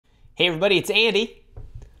Hey everybody, it's Andy.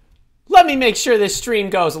 Let me make sure this stream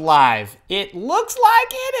goes live. It looks like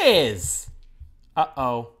it is.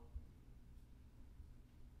 Uh-oh.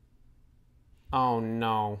 Oh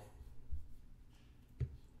no.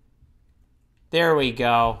 There we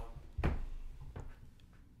go.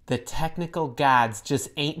 The technical gods just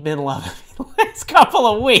ain't been loving me the last couple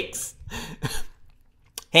of weeks.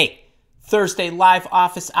 Hey, Thursday live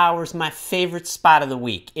office hours, my favorite spot of the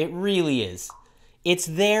week. It really is. It's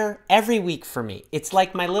there every week for me. It's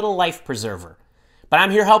like my little life preserver. But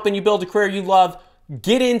I'm here helping you build a career you love.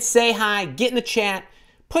 Get in, say hi, get in the chat,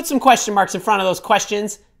 put some question marks in front of those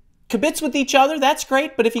questions. Kibitz with each other, that's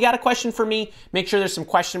great. But if you got a question for me, make sure there's some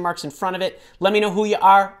question marks in front of it. Let me know who you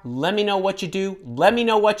are. Let me know what you do. Let me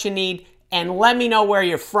know what you need. And let me know where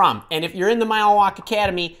you're from. And if you're in the Mile Walk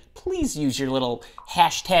Academy, please use your little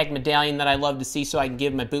hashtag medallion that I love to see so I can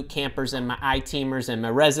give my boot campers and my I-teamers and my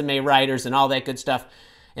resume writers and all that good stuff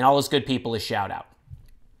and all those good people a shout out.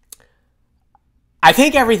 I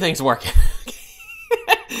think everything's working.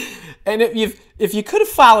 And if you could have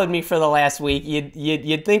followed me for the last week,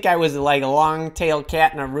 you'd think I was like a long-tailed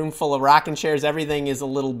cat in a room full of rocking chairs. Everything is a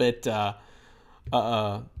little bit...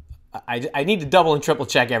 I need to double and triple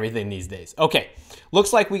check everything these days. Okay,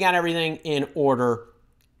 looks like we got everything in order,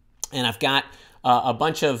 and I've got a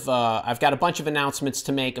bunch of announcements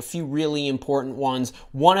to make. A few really important ones.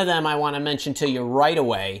 One of them I want to mention to you right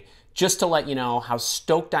away, just to let you know how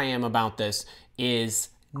stoked I am about this. Is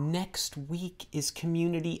next week is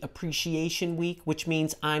Community Appreciation Week, which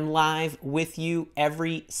means I'm live with you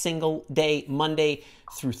every single day, Monday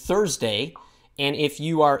through Thursday. And if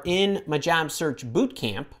you are in my job search boot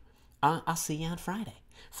camp, I'll see you on Friday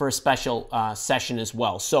for a special session as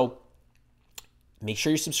well. So make sure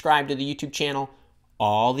you subscribe to the YouTube channel.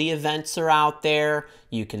 All the events are out there.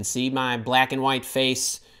 You can see my black and white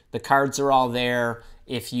face. The cards are all there.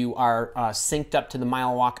 If you are synced up to the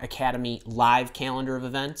Mile Walk Academy live calendar of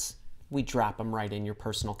events, we drop them right in your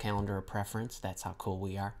personal calendar of preference. That's how cool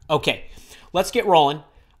we are. Okay, let's get rolling.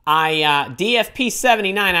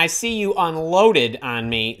 DFP79, I see you unloaded on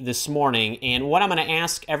me this morning, and what I'm going to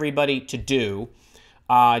ask everybody to do,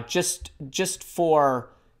 just for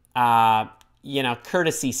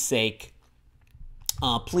courtesy's sake,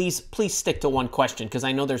 please stick to one question, because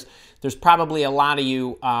I know there's probably a lot of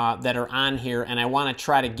you that are on here, and I want to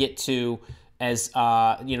try to get to as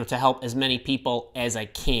to help as many people as I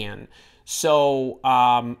can. So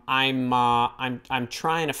I'm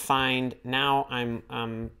trying to find now.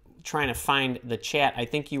 I'm trying to find the chat. I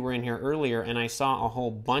think you were in here earlier, and I saw a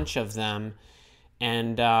whole bunch of them,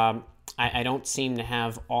 and I don't seem to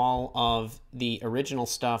have all of the original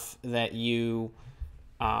stuff that you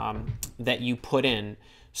put in.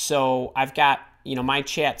 So I've got my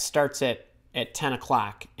chat starts at 10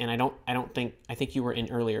 o'clock, and I think you were in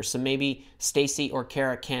earlier. So maybe Stacy or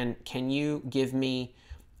Kara, can you give me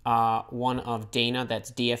one of Dana,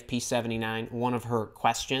 that's DFP79, one of her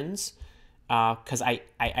questions, because I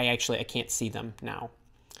can't see them now.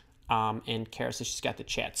 And Kara says she's got the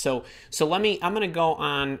chat. So I'm gonna go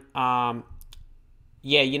on.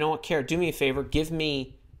 Yeah, you know what, Kara, do me a favor. Give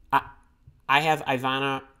me. I have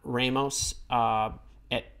Ivana Ramos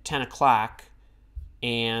at 10 o'clock,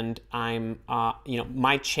 and I'm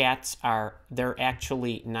my chats they're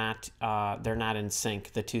actually not they're not in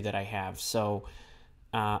sync, the two that I have. So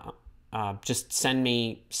just send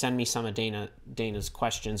me some of Dana's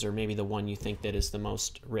questions, or maybe the one you think that is the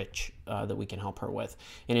most rich that we can help her with.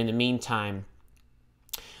 And in the meantime,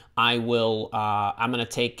 I will I'm gonna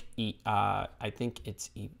take I think it's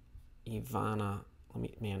Ivana.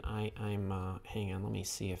 I'm hang on, let me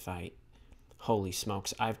see if holy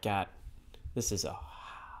smokes, I've got, this is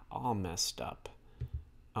all messed up.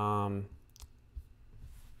 I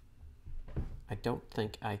don't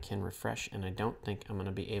think I can refresh, and I don't think I'm going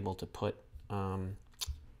to be able to put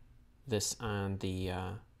this on the,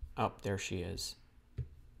 oh, there she is.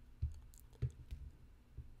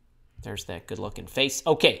 There's that good-looking face.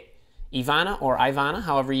 Okay, Ivana, or Ivana,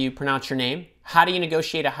 however you pronounce your name. How do you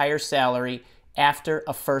negotiate a higher salary after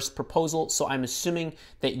a first proposal? So I'm assuming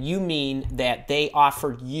that you mean that they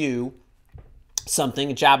offered you something,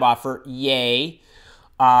 a job offer. Yay.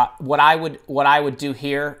 What I would do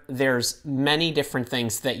here, there's many different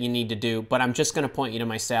things that you need to do, but I'm just going to point you to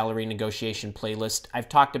my salary negotiation playlist. I've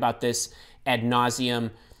talked about this ad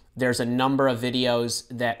nauseum. There's a number of videos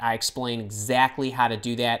that I explain exactly how to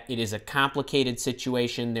do that. It is a complicated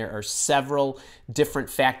situation. There are several different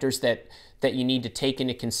factors that you need to take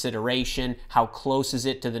into consideration. How close is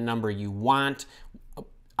it to the number you want?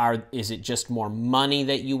 Is it just more money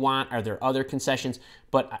that you want? Are there other concessions?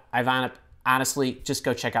 But Ivana, honestly, just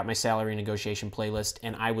go check out my salary negotiation playlist,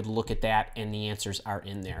 and I would look at that, and the answers are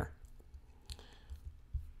in there.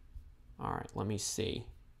 All right, let me see.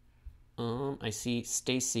 I see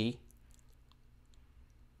Stacy.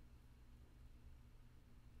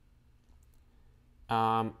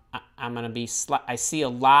 I'm gonna be. I see a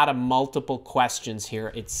lot of multiple questions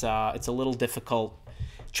here. It's a little difficult.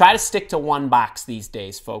 Try to stick to one box these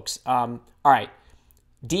days, folks. All right,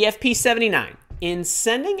 DFP 79. In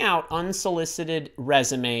sending out unsolicited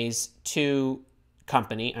resumes to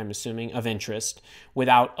company, I'm assuming of interest,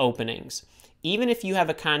 without openings, even if you have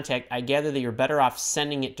a contact, I gather that you're better off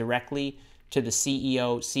sending it directly to the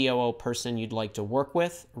CEO, COO person you'd like to work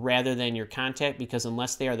with rather than your contact, because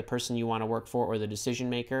unless they are the person you want to work for or the decision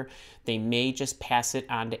maker, they may just pass it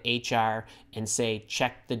on to HR and say,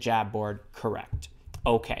 check the job board, correct.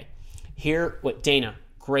 Okay, here, what Dana,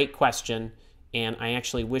 great question, and I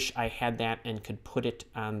actually wish I had that and could put it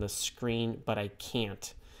on the screen, but I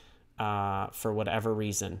can't for whatever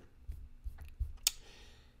reason.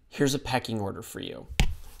 Here's a pecking order for you.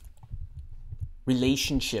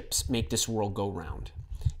 Relationships make this world go round.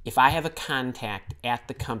 If I have a contact at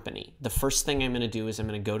the company, the first thing I'm going to do is I'm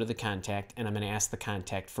going to go to the contact and I'm going to ask the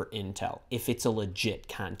contact for intel. If it's a legit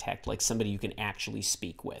contact, like somebody you can actually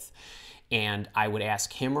speak with. And I would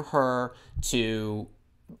ask him or her to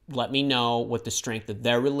let me know what the strength of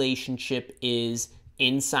their relationship is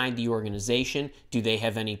inside the organization. Do they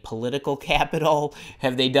have any political capital?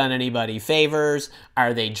 Have they done anybody favors?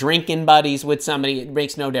 Are they drinking buddies with somebody? It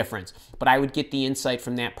makes no difference. But I would get the insight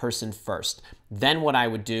from that person first. Then what I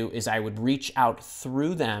would do is I would reach out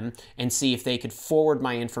through them and see if they could forward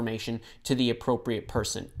my information to the appropriate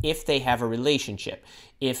person, if they have a relationship.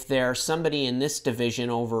 If there's somebody in this division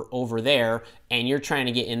over there and you're trying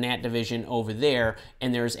to get in that division over there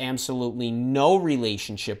and there's absolutely no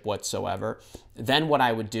relationship whatsoever, then what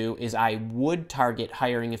I would do is I would target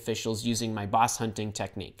hiring officials using my boss hunting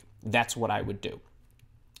technique. That's what I would do.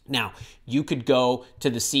 Now, you could go to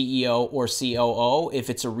the CEO or COO if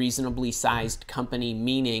it's a reasonably sized company,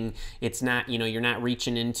 meaning it's not, you're not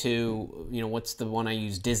reaching into, what's the one I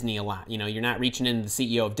use, Disney a lot. You're not reaching into the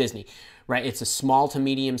CEO of Disney, right? It's a small to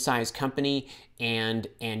medium sized company, and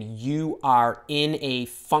you are in a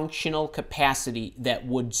functional capacity that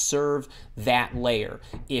would serve that layer.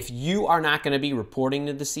 If you are not going to be reporting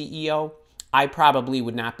to the CEO, I probably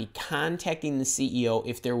would not be contacting the CEO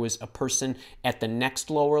if there was a person at the next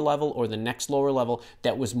lower level or the next lower level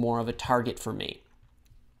that was more of a target for me.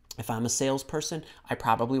 If I'm a salesperson, I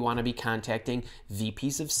probably want to be contacting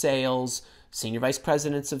VPs of sales, senior vice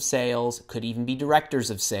presidents of sales, could even be directors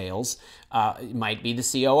of sales. It might be the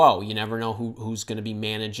COO. You never know who's going to be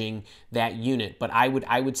managing that unit. But I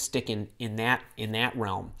would stick in that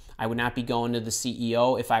realm. I would not be going to the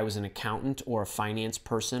CEO if I was an accountant or a finance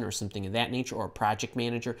person or something of that nature, or a project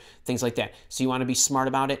manager, things like that. So you want to be smart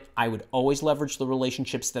about it. I would always leverage the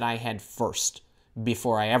relationships that I had first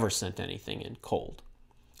before I ever sent anything in cold.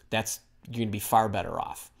 You're going to be far better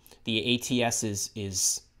off. The ATS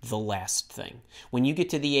is the last thing. When you get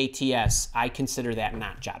to the ATS, I consider that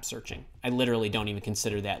not job searching. I literally don't even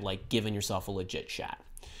consider that like giving yourself a legit shot.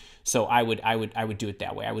 So I would do it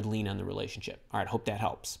that way. I would lean on the relationship. All right, hope that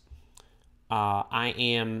helps. I've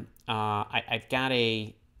got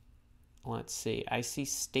a, let's see, I see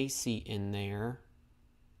Stacy in there.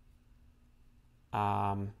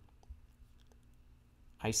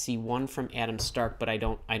 I see one from Adam Stark, but I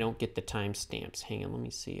don't get the timestamps. Hang on, let me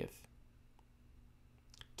see if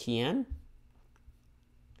Kian.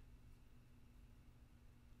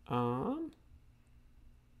 Hi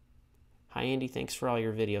Andy, thanks for all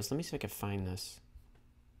your videos. Let me see if I can find this.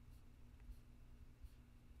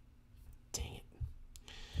 Dang it.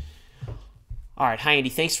 All right, hi Andy,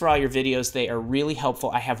 thanks for all your videos. They are really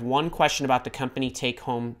helpful. I have one question about the company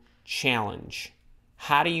take-home challenge.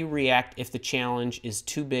 How do you react if the challenge is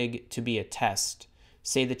too big to be a test?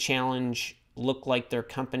 Say the challenge look like their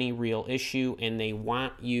company real issue and they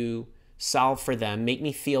want you solve for them. Make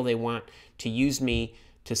me feel they want to use me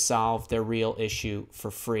to solve their real issue for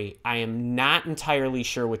free. I am not entirely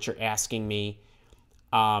sure what you're asking me.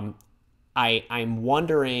 I'm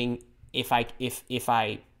wondering if I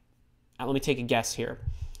let me take a guess here.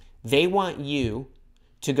 They want you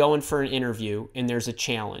to go in for an interview and there's a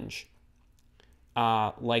challenge.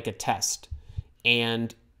 Like a test,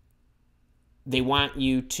 and they want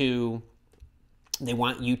you to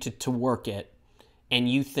work it, and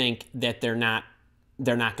you think that they're not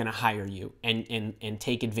going to hire you and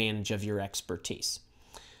take advantage of your expertise.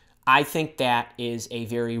 I think that is a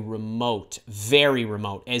very remote,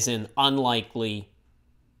 as in unlikely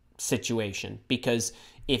situation, because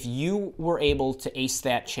if you were able to ace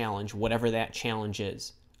that challenge, whatever that challenge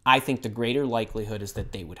is, I think the greater likelihood is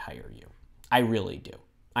that they would hire you. I really do.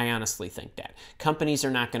 I honestly think that. Companies are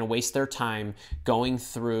not going to waste their time going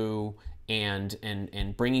through and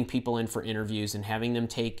bringing people in for interviews and having them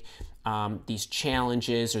take these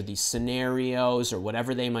challenges or these scenarios or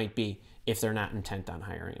whatever they might be if they're not intent on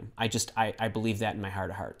hiring them. I believe that in my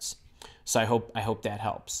heart of hearts. So I hope that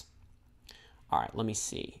helps. All right, let me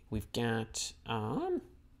see. We've got, let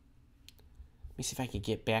me see if I could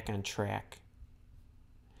get back on track.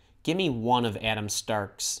 Give me one of Adam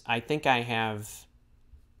Stark's. I think I have,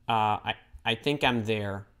 I think I'm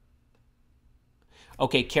there.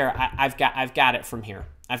 Okay, Kara, I've got it from here.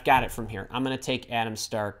 I've got it from here. I'm gonna take Adam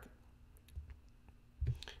Stark.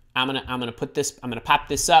 I'm gonna put this. I'm gonna pop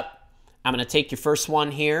this up. I'm gonna take your first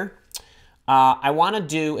one here. I want to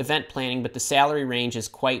do event planning, but the salary range is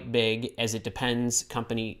quite big as it depends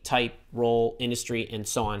company type, role, industry, and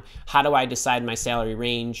so on. How do I decide my salary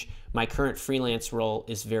range? My current freelance role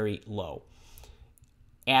is very low.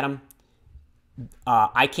 Adam,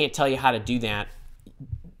 I can't tell you how to do that.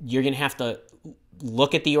 You're gonna have to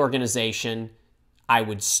look at the organization. I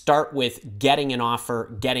would start with getting an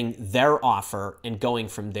offer, getting their offer, and going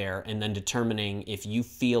from there, and then determining if you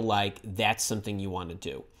feel like that's something you want to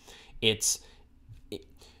do.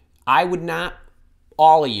 I would not,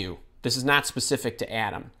 all of you, this is not specific to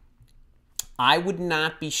Adam, I would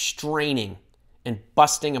not be straining and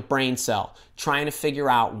busting a brain cell trying to figure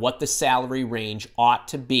out what the salary range ought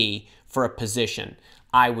to be for a position.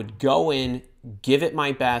 I would go in, give it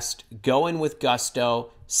my best, go in with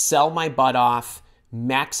gusto, sell my butt off,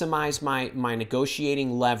 maximize my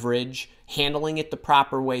negotiating leverage, handling it the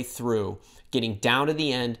proper way through, getting down to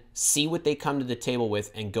the end, see what they come to the table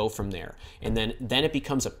with, and go from there. And then it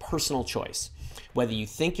becomes a personal choice. Whether you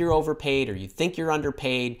think you're overpaid or you think you're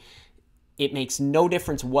underpaid, it makes no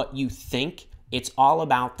difference what you think. It's all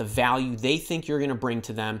about the value they think you're going to bring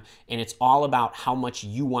to them, and it's all about how much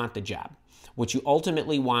you want the job. What you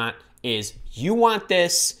ultimately want is you want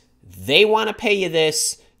this, they want to pay you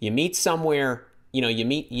this, you meet somewhere, you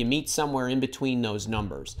meet somewhere in between those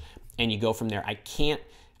numbers, and you go from there.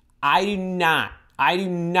 I do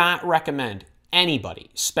not recommend anybody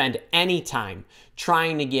spend any time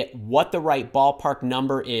trying to get what the right ballpark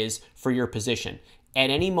number is for your position. At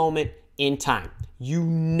any moment in time, you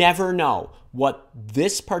never know what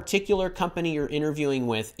this particular company you're interviewing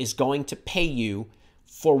with is going to pay you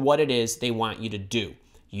for what it is they want you to do.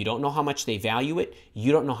 You don't know how much they value it.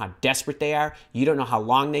 You don't know how desperate they are. You don't know how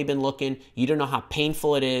long they've been looking. You don't know how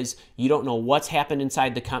painful it is. You don't know what's happened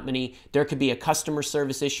inside the company. There could be a customer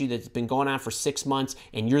service issue that's been going on for 6 months,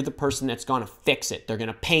 and you're the person that's going to fix it. They're going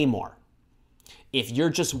to pay more. If you're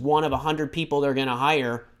just one of 100 people they're going to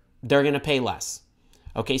hire, they're going to pay less.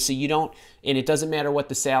 Okay, so you don't, and it doesn't matter what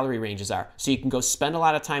the salary ranges are. So you can go spend a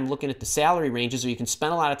lot of time looking at the salary ranges, or you can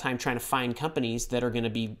spend a lot of time trying to find companies that are going to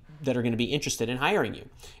be interested in hiring you.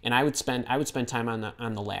 And I would spend time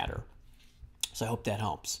on the latter. So I hope that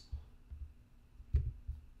helps.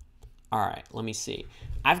 All right, let me see.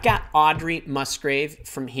 I've got Audrey Musgrave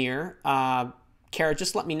from here. Kara,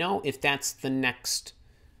 just let me know if that's the next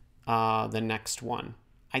one.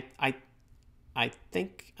 I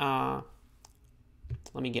think.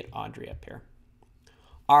 Let me get Audrey up here.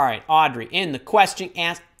 All right, Audrey, in the question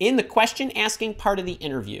asking part of the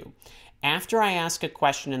interview, after I ask a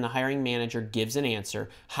question and the hiring manager gives an answer,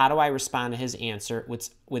 how do I respond to his answer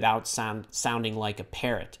without sounding like a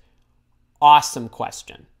parrot? Awesome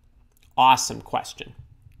question. Awesome question,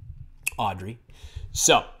 Audrey.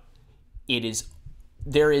 So, if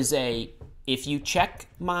you check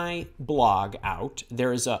my blog out,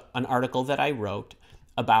 there is an article that I wrote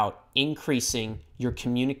about increasing your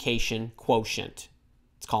communication quotient.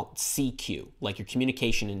 It's called CQ, like your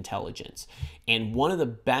communication intelligence. And one of the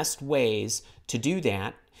best ways to do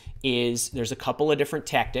that is, there's a couple of different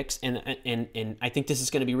tactics, and I think this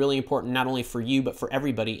is going to be really important not only for you, but for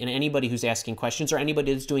everybody, and anybody who's asking questions, or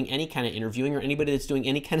anybody that's doing any kind of interviewing, or anybody that's doing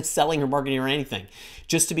any kind of selling or marketing or anything,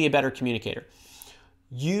 just to be a better communicator.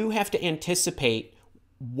 You have to anticipate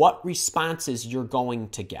what responses you're going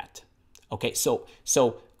to get. Okay, so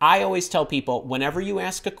I always tell people, whenever you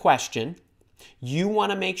ask a question, you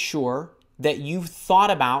want to make sure that you've thought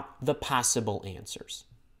about the possible answers.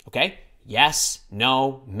 Okay? Yes,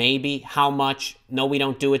 no, maybe, how much, no, we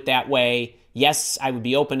don't do it that way. Yes, I would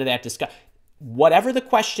be open to that discussion. Whatever the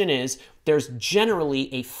question is, there's generally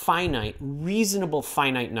a reasonable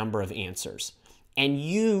finite number of answers. And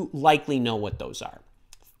you likely know what those are.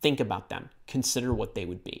 Think about them. Consider what they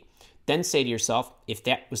would be. Then say to yourself, if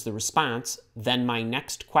that was the response, then my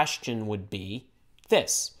next question would be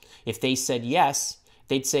this. If they said yes,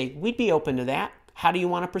 they'd say, we'd be open to that. How do you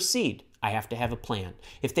want to proceed? I have to have a plan.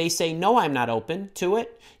 If they say, no, I'm not open to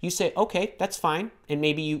it, you say, okay, that's fine. And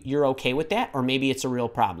maybe you're okay with that, or maybe it's a real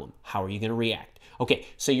problem. How are you going to react? Okay,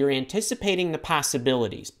 so you're anticipating the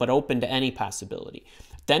possibilities, but open to any possibility.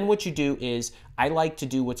 Then what you do is, I like to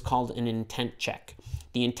do what's called an intent check.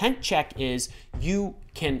 The intent check is you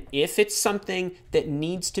can, if it's something that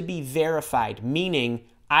needs to be verified, meaning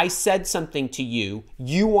I said something to you,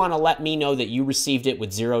 you want to let me know that you received it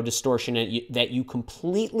with zero distortion and that you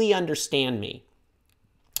completely understand me.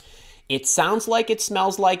 It sounds like, it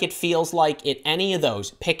smells like, it feels like, it, any of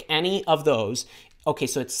those. Pick any of those. Okay,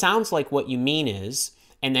 so it sounds like what you mean is,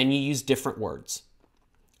 and then you use different words.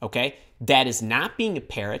 Okay? That is not being a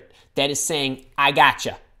parrot. That is saying, I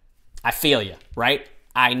gotcha. I feel you, right?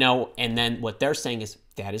 I know. And then what they're saying is,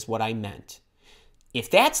 that is what I meant. If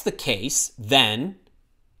that's the case, then,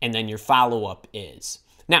 and then your follow-up is.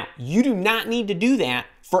 Now, you do not need to do that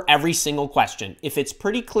for every single question. If it's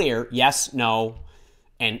pretty clear, yes, no,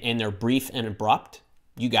 and they're brief and abrupt,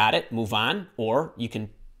 you got it, move on, or you can,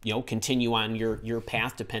 continue on your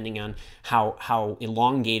path depending on how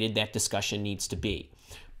elongated that discussion needs to be.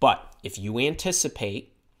 But if you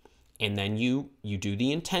anticipate and then you do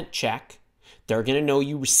the intent check, they're going to know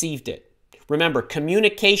you received it. Remember,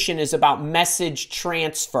 communication is about message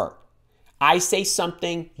transfer. I say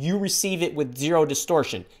something, you receive it with zero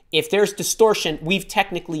distortion. If there's distortion, we've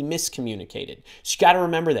technically miscommunicated. So you got to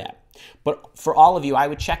remember that. But for all of you, I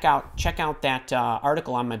would check out that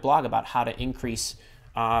article on my blog about how to increase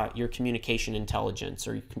your communication intelligence,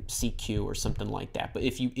 or CQ or something like that. But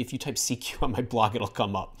if you type CQ on my blog, it'll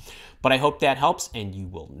come up. But I hope that helps, and you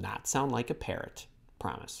will not sound like a parrot.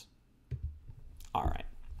 Promise. All right.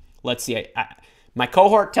 Let's see. My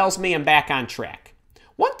cohort tells me I'm back on track.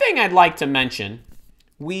 One thing I'd like to mention,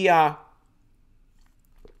 we've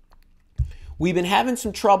been having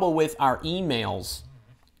some trouble with our emails,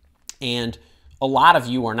 and a lot of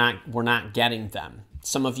you were not getting them.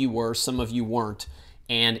 Some of you were, some of you weren't.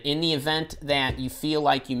 And in the event that you feel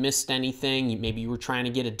like you missed anything, maybe you were trying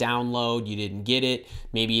to get a download, you didn't get it,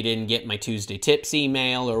 maybe you didn't get my Tuesday Tips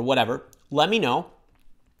email or whatever, let me know.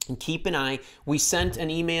 And keep an eye. We sent an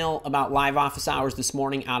email about live office hours this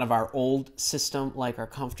morning out of our old system, like our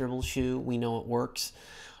comfortable shoe. We know it works.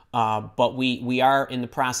 But we are in the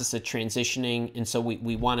process of transitioning, and so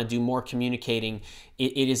we want to do more communicating.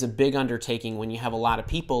 It is a big undertaking when you have a lot of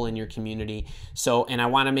people in your community. So, and I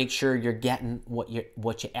want to make sure you're getting what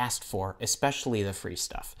you asked for, especially the free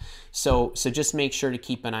stuff. So just make sure to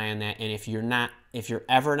keep an eye on that. And if you're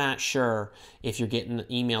ever not sure if you're getting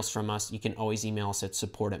emails from us, you can always email us at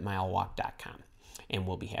support@milewalk.com, and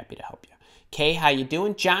we'll be happy to help you. Kay, how you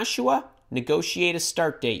doing? Joshua, negotiate a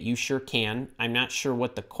start date. You sure can. I'm not sure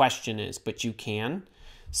what the question is, but you can.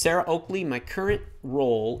 Sarah Oakley, my current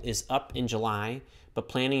role is up in July, but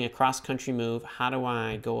planning a cross-country move. How do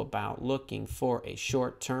I go about looking for a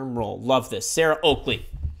short-term role? Love this. Sarah Oakley.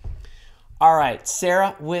 All right,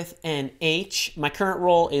 Sarah with an H. My current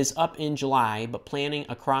role is up in July, but planning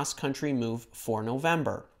a cross-country move for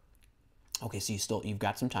November. Okay, so you've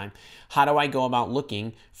got some time. How do I go about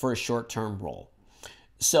looking for a short-term role?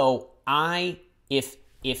 So if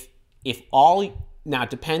all, now it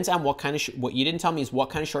depends on what you didn't tell me is what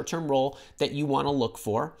kind of short-term role that you want to look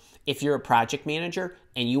for. If you're a project manager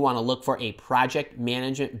and you want to look for a project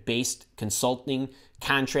management-based consulting,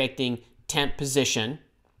 contracting, temp position,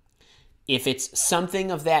 if it's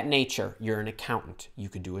something of that nature, you're an accountant, you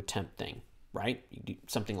could do a temp thing, right? You do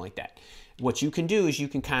something like that. What you can do is you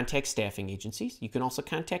can contact staffing agencies. You can also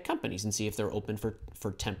contact companies and see if they're open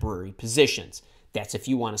for temporary positions. That's if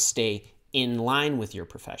you want to stay in line with your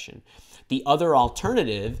profession. The other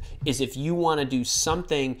alternative is if you want to do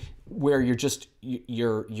something where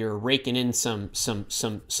you're raking in some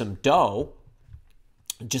dough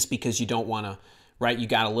just because you don't want to, right? You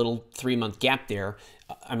got a little 3-month gap there.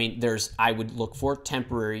 I mean, I would look for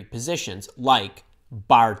temporary positions like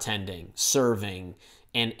bartending, serving,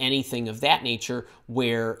 and anything of that nature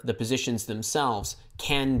where the positions themselves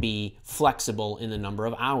can be flexible in the number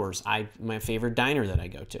of hours. My favorite diner that I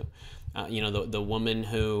go to, the woman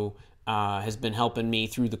who has been helping me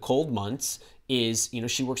through the cold months is,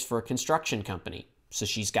 she works for a construction company. So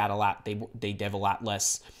she's got a lot, they have a lot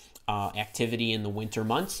less activity in the winter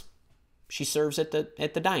months. She serves at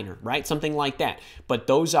the diner, right? Something like that. But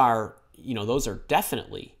those are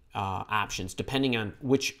definitely options depending on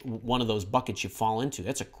which one of those buckets you fall into.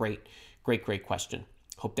 That's a great question.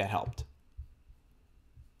 Hope that helped.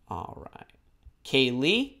 All right.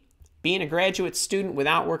 Kaylee, being a graduate student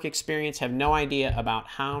without work experience, have no idea about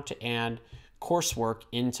how to add coursework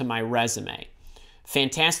into my resume.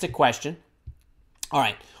 Fantastic question. All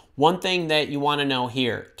right. One thing that you want to know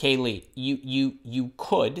here, Kaylee, you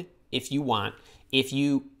could, if you want,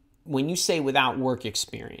 when you say without work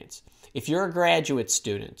experience, if you're a graduate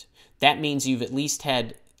student, that means you've at least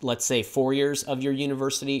had, let's say, 4 years of your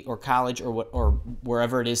university or college or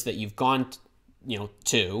wherever it is that you've gone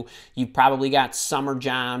to. You've probably got summer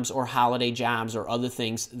jobs or holiday jobs or other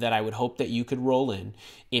things that I would hope that you could roll in.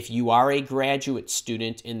 If you are a graduate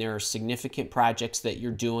student and there are significant projects that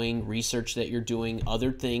you're doing, research that you're doing,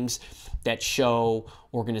 other things that show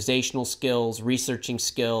organizational skills, researching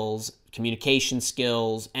skills, communication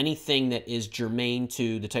skills, anything that is germane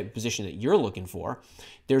to the type of position that you're looking for,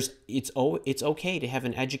 it's okay to have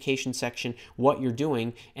an education section, what you're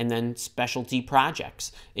doing, and then specialty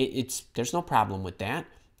projects. There's no problem with that.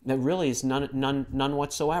 There really is none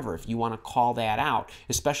whatsoever if you want to call that out,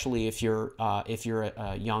 especially if you're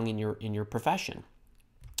young in your profession.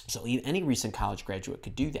 So any recent college graduate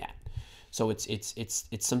could do that. So it's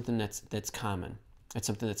something that's common. It's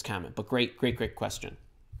something that's common. But great question.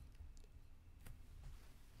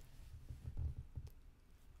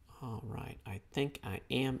 All right, I think I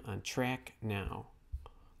am on track now.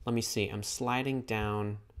 Let me see. I'm sliding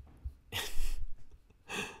down.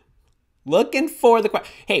 Looking for the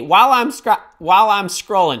question. Hey, while I'm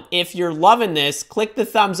scrolling, if you're loving this, click the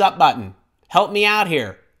thumbs up button. Help me out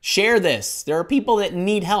here. Share this. There are people that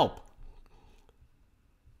need help.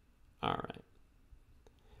 All right.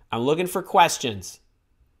 I'm looking for questions.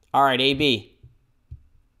 All right, AB.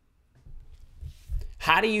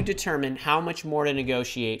 How do you determine how much more to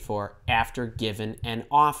negotiate for after given an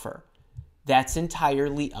offer? That's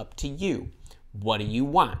entirely up to you. What do you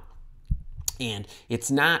want? And it's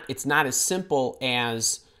not as simple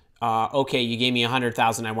as, okay, you gave me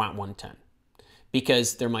 $100,000, I want 110.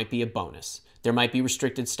 Because there might be a bonus. There might be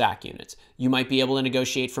restricted stock units. You might be able to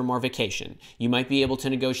negotiate for more vacation. You might be able to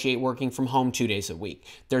negotiate working from home 2 days a week.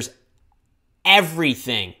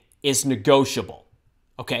 Everything is negotiable,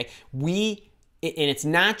 okay? And it's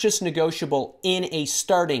not just negotiable in a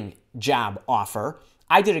starting job offer.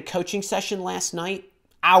 I did a coaching session last night,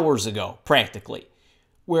 hours ago, practically,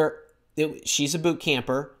 where she's a boot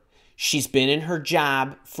camper. She's been in her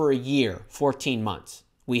job for a year, 14 months.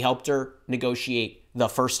 We helped her negotiate the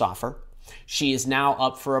first offer. She is now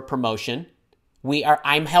up for a promotion.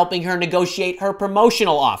 I'm helping her negotiate her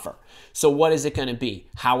promotional offer. So what is it going to be?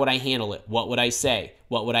 How would I handle it? What would I say?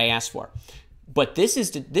 What would I ask for? But this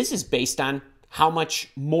is based on how much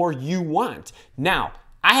more you want. Now,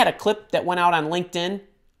 I had a clip that went out on LinkedIn.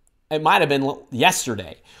 It might have been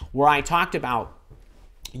yesterday, where I talked about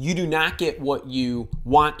you do not get what you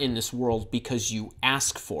want in this world because you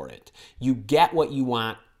ask for it. You get what you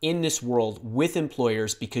want in this world with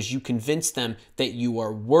employers because you convince them that you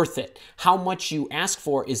are worth it. How much you ask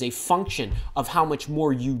for is a function of how much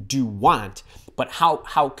more you do want, but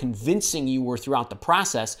how convincing you were throughout the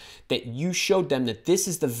process that you showed them that this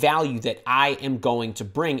is the value that I am going to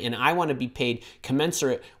bring, and I want to be paid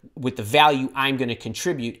commensurate with the value I'm going to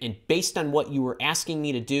contribute. And based on what you were asking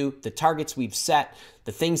me to do, the targets we've set,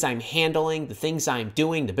 the things I'm handling, the things I'm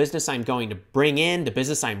doing, the business I'm going to bring in, the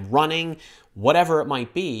business I'm running, whatever it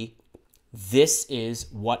might be, this is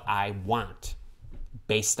what I want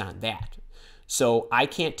based on that. So I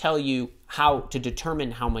can't tell you how to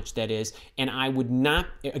determine how much that is. And I would not,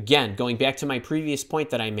 again, going back to my previous point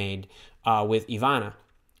that I made with Ivana,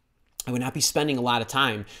 I would not be spending a lot of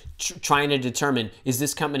time trying to determine, is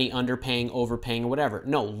this company underpaying, overpaying, or whatever.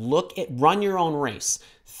 No, run your own race.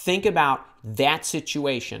 Think about that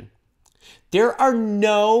situation. There are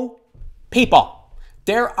no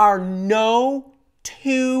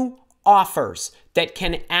two offers that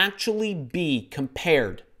can actually be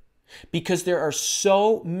compared, because there are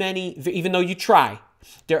so many, even though you try,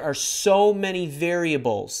 there are so many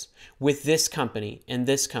variables with this company and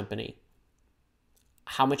this company.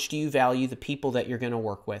 How much do you value the people that you're going to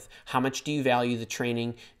work with? How much do you value the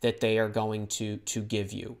training that they are going to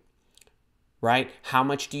give you? Right? How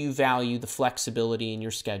much do you value the flexibility in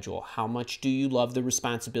your schedule? How much do you love the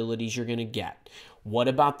responsibilities you're going to get? What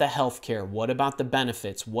about the healthcare? What about the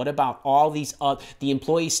benefits? What about all these, the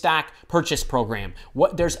employee stock purchase program?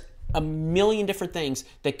 There's a million different things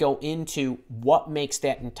that go into what makes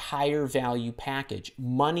that entire value package.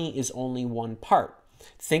 Money is only one part.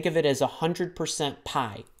 Think of it as 100%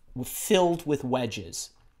 pie filled with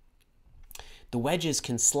wedges. The wedges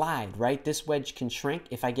can slide, right? This wedge can shrink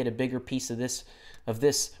if I get a bigger piece of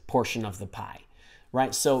this portion of the pie,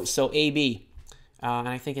 right? So AB, and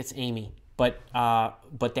I think it's Amy, but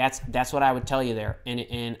that's what I would tell you there.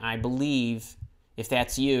 And I believe if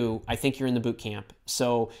that's you, I think you're in the boot camp.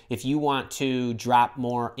 So if you want to drop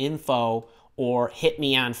more info or hit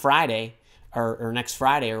me on Friday, or next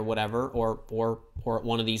Friday or whatever, or at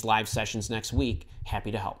one of these live sessions next week,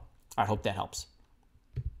 happy to help. I hope that helps.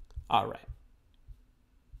 All right.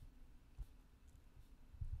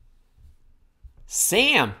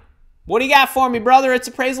 Sam, what do you got for me, brother? It's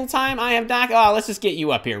appraisal time. I have let's just get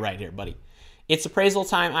you up here right here, buddy. It's appraisal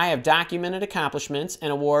time. I have documented accomplishments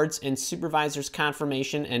and awards and supervisor's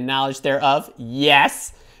confirmation and knowledge thereof.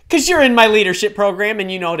 Yes, because you're in my leadership program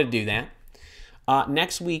and you know to do that.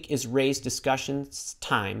 Next week is raise discussions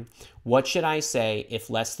time. What should I say if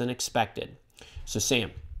less than expected? So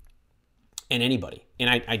Sam, and anybody, and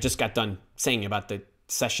I just got done saying about the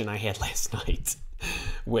session I had last night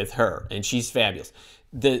with her, and she's fabulous.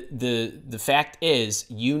 The fact is,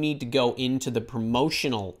 you need to go into the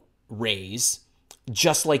promotional raise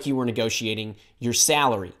just like you were negotiating your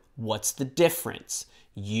salary. What's the difference?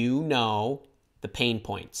 You know the pain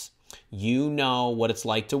points. You know what it's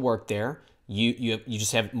like to work there. You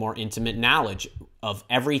just have more intimate knowledge of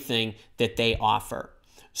everything that they offer.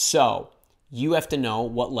 So you have to know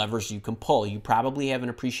what levers you can pull. You probably have an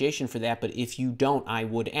appreciation for that, but if you don't, I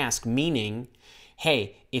would ask, meaning,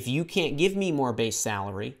 hey, if you can't give me more base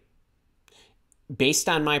salary, based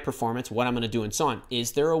on my performance, what I'm going to do and so on,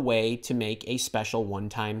 is there a way to make a special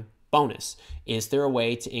one-time bonus? Is there a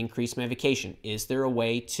way to increase my vacation? Is there a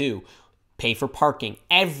way to pay for parking?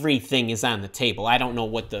 Everything is on the table. I don't know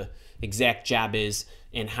what the exact job is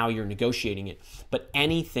and how you're negotiating it, but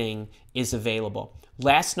anything is available.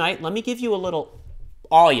 Last night, let me give you a little,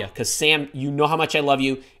 all you, because Sam, you know how much I love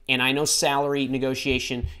you, and I know salary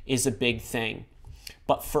negotiation is a big thing.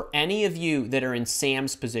 But for any of you that are in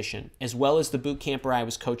Sam's position, as well as the boot camper I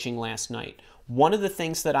was coaching last night, one of the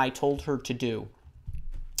things that I told her to do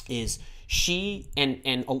is she,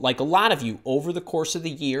 and like a lot of you, over the course of the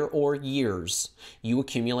year or years, you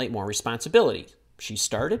accumulate more responsibility. She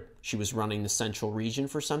started, she was running the central region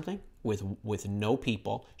for something with no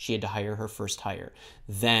people. She had to hire her first hire.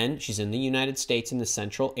 Then she's in the United States in the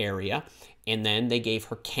central area, and then they gave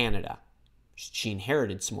her Canada. She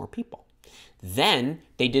inherited some more people. Then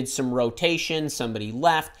they did some rotation, somebody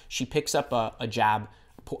left. She picks up a job,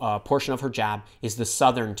 a portion of her job is the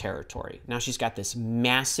Southern Territory. Now she's got this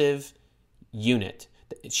massive unit.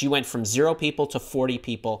 She went from 0 people to 40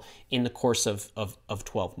 people in the course of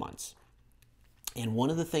 12 months. And one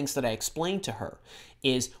of the things that I explained to her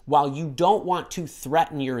is, while you don't want to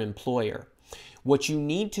threaten your employer, what you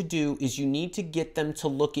need to do is you need to get them to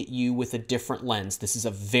look at you with a different lens. This is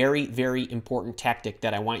a very, very important tactic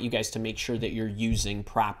that I want you guys to make sure that you're using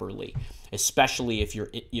properly, especially if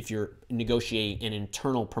you're negotiating an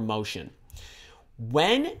internal promotion.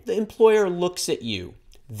 When the employer looks at you,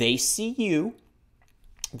 they see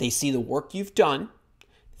the work you've done,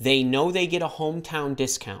 they know they get a hometown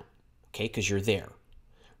discount, okay, because you're there,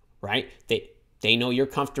 right? They know you're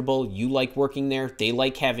comfortable, you like working there, they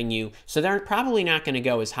like having you, so they're probably not going to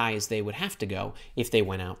go as high as they would have to go if they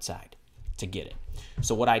went outside to get it.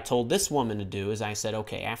 So what I told this woman to do is I said,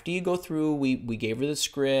 okay, after you go through, we gave her the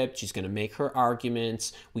script, she's going to make her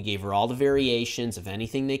arguments, we gave her all the variations of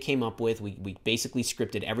anything they came up with, we basically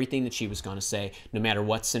scripted everything that she was going to say, no matter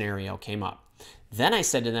what scenario came up. Then I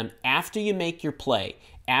said to them, after you make your play,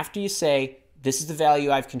 after you say, this is the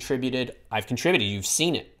value I've contributed, you've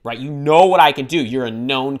seen it, right? You know what I can do, you're a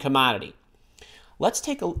known commodity. Let's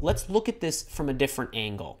look at this from a different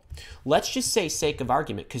angle. Let's just say, sake of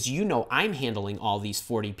argument, because you know I'm handling all these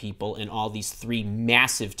 40 people in all these 3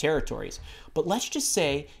 massive territories. But let's just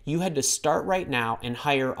say you had to start right now and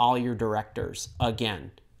hire all your directors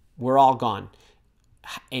again. We're all gone.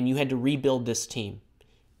 And you had to rebuild this team.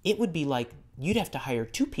 It would be like you'd have to hire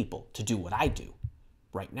 2 people to do what I do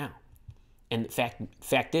right now. And the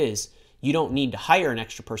fact is, you don't need to hire an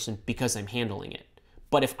extra person because I'm handling it.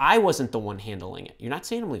 But if I wasn't the one handling it, you're not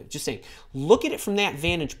saying I'm leaving, just saying, look at it from that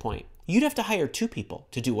vantage point. You'd have to hire 2 people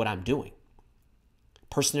to do what I'm doing.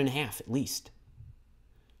 Person and a half at least.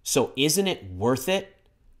 So isn't it worth it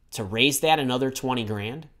to raise that another 20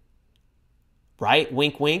 grand? Right?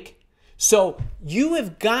 Wink, wink. So you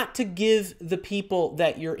have got to give the people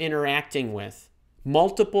that you're interacting with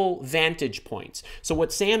multiple vantage points. So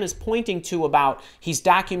what Sam is pointing to about he's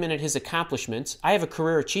documented his accomplishments, I have a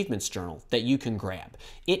career achievements journal that you can grab.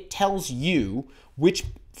 It tells you which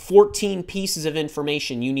 14 pieces of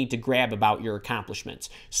information you need to grab about your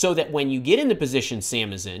accomplishments so that when you get in the position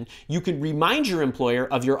Sam is in, you can remind your employer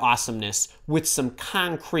of your awesomeness with some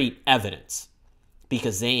concrete evidence,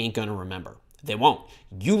 because they ain't going to remember. They won't.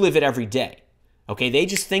 You live it every day. Okay? They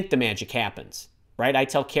just think the magic happens. Right? I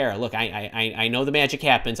tell Kara, look, I know the magic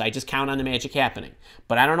happens. I just count on the magic happening.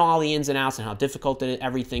 But I don't know all the ins and outs and how difficult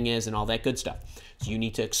everything is and all that good stuff. So you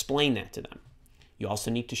need to explain that to them. You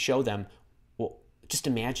also need to show them just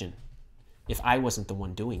imagine if I wasn't the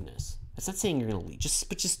one doing this. That's not saying you're going to leave.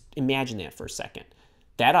 But just imagine that for a second.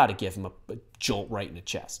 That ought to give him a jolt right in the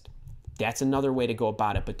chest. That's another way to go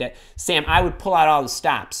about it. But that, Sam, I would pull out all the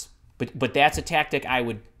stops. But that's a tactic I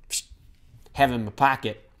would have in my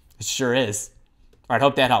pocket. It sure is. All right,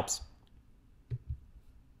 hope that helps.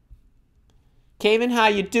 Kevin, how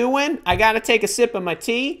you doing? I got to take a sip of my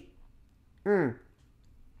tea. You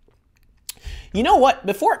know what?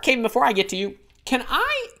 Kevin, before I get to you, can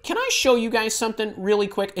I show you guys something really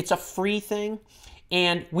quick? It's a free thing.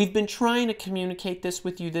 And we've been trying to communicate this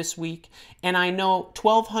with you this week. And I know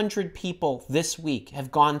 1,200 people this week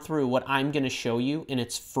have gone through what I'm going to show you, and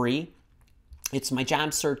it's free. It's my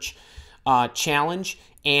job search challenge.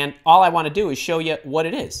 And all I want to do is show you what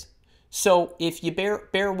it is. So if you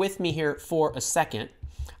bear with me here for a second,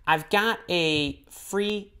 I've got a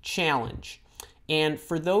free challenge. And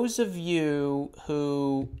for those of you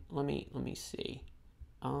who, let me see.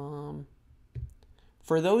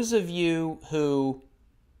 For those of you who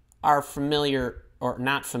are familiar or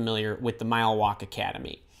not familiar with the Mile Walk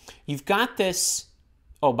Academy, you've got this.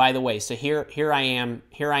 Oh, by the way, so here I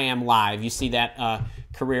am live. You see that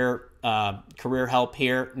career help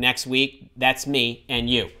here next week? That's me and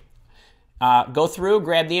you. Go through,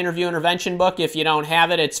 grab the interview intervention book. If you don't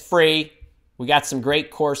have it, it's free. We got some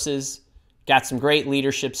great courses, got some great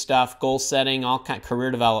leadership stuff, goal setting, all kind of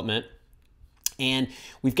career development, and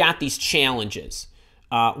we've got these challenges.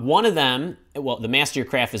 One of them, well, the Master Your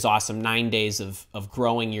Craft is awesome, 9 days of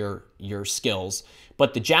growing your skills.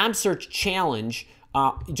 But the Job Search Challenge,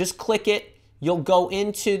 just click it. You'll go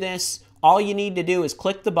into this. All you need to do is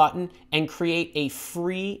click the button and create a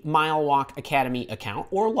free Mile Walk Academy account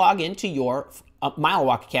or log into your Mile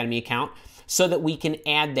Walk Academy account so that we can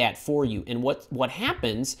add that for you. And what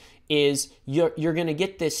happens is you're going to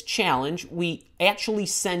get this challenge. We actually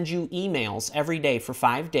send you emails every day for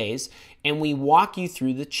 5 days, and we walk you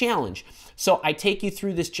through the challenge. So I take you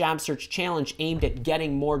through this job search challenge aimed at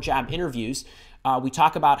getting more job interviews. We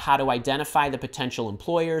talk about how to identify the potential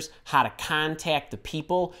employers, how to contact the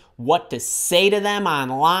people, what to say to them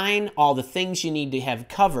online, all the things you need to have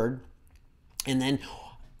covered. And then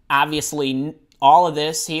obviously all of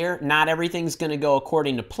this here, not everything's going to go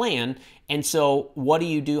according to plan. And so what do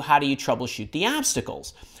you do? How do you troubleshoot the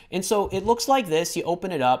obstacles? And so it looks like this. You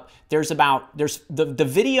open it up. The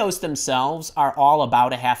videos themselves are all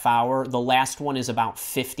about a half hour. The last one is about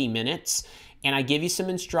 50 minutes. And I give you some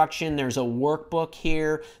instruction. There's a workbook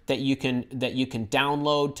here that you can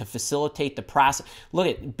download to facilitate the process. Look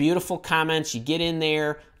at beautiful comments. You get in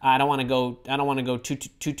there. I don't want to go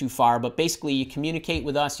too far, but basically you communicate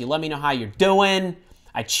with us. You let me know how you're doing.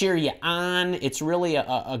 I cheer you on. It's really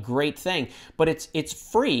a great thing, but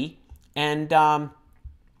it's free, and I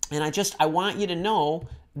want you to know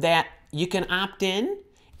that you can opt in,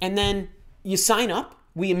 and then you sign up.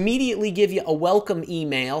 We immediately give you a welcome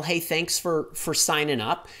email. Hey, thanks for signing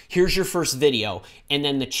up. Here's your first video. And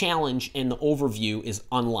then the challenge and the overview is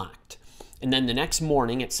unlocked. And then the next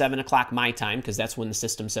morning at 7 o'clock my time, because that's when the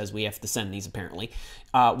system says we have to send these apparently,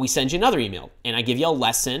 we send you another email. And I give you a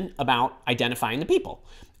lesson about identifying the people.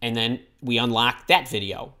 And then we unlock that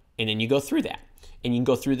video. And then you go through that. And you can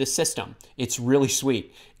go through the system. It's really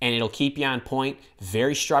sweet. And it'll keep you on point.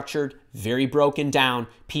 Very structured, very broken down.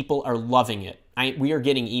 People are loving it. We are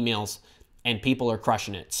getting emails and people are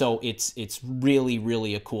crushing it. So it's really,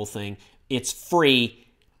 really a cool thing. It's free.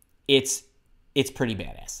 It's pretty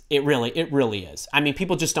badass. It really is. I mean,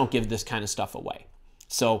 people just don't give this kind of stuff away.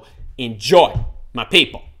 So enjoy, my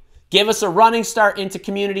people. Give us a running start into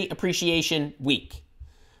Community Appreciation Week.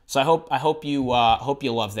 So I hope you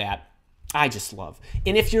love that. I just love.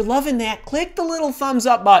 And if you're loving that, click the little thumbs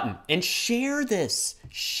up button and share this.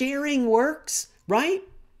 Sharing works, right?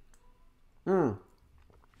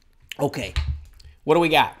 Okay, what do we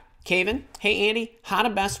got? Kevin, hey Andy, how to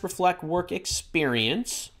best reflect work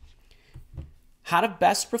experience. How to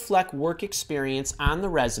best reflect work experience on the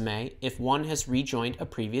resume if one has rejoined a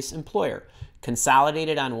previous employer.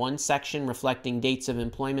 Consolidated on one section reflecting dates of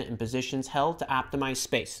employment and positions held to optimize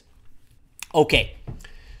space. Okay,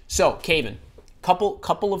 so Kevin,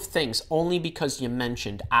 couple of things only because you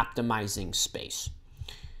mentioned optimizing space.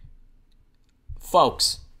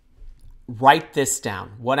 Folks, write this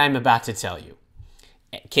down, what I'm about to tell you.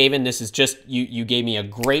 Kevin, this is just, you gave me a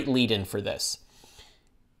great lead-in for this.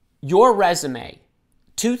 Your resume,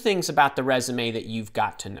 two things about the resume that you've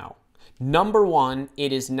got to know. Number one,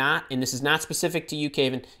 it is not, and this is not specific to you,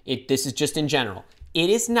 Kevin, this is just in general, it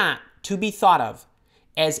is not to be thought of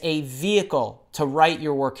as a vehicle to write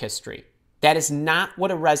your work history. That is not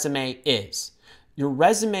what a resume is. Your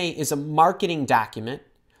resume is a marketing document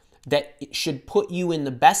that should put you in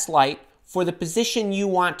the best light for the position you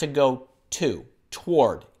want to go to,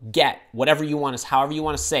 toward, get, whatever you want to, however you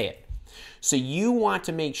want to say it. So you want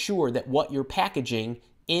to make sure that what you're packaging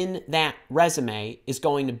in that resume is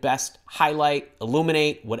going to best highlight,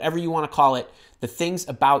 illuminate, whatever you want to call it, the things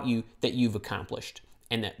about you that you've accomplished,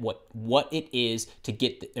 and that what it is to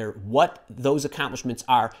get there, what those accomplishments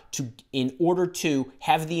are to, in order to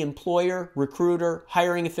have the employer, recruiter,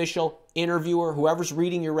 hiring official, interviewer, whoever's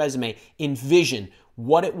reading your resume, envision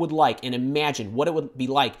what it would like and imagine what it would be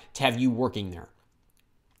like to have you working there.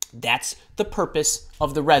 That's the purpose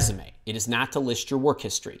of the resume. It is not to list your work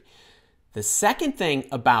history. The second thing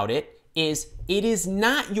about it is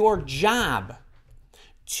not your job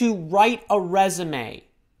to write a resume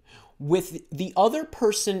with the other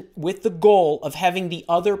person, with the goal of having the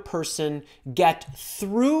other person get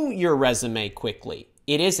through your resume quickly.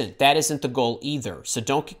 It isn't. That isn't the goal either. So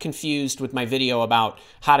don't get confused with my video about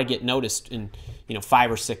how to get noticed in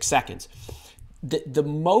 5 or 6 seconds. The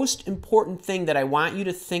most important thing that I want you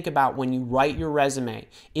to think about when you write your resume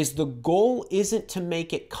is the goal isn't to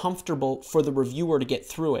make it comfortable for the reviewer to get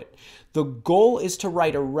through it. The goal is to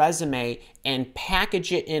write a resume and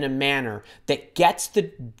package it in a manner that gets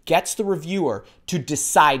the reviewer to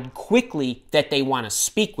decide quickly that they want to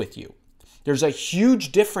speak with you. There's a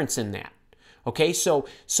huge difference in that. Okay, so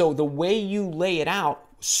the way you lay it out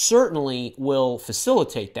certainly will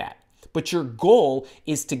facilitate that. But your goal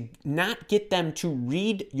is to not get them to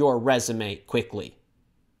read your resume quickly.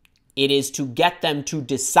 It is to get them to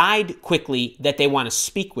decide quickly that they want to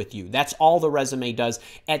speak with you. That's all the resume does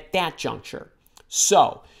at that juncture.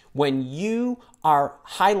 So when you are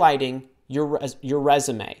highlighting your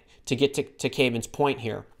resume, to get to Kaven's point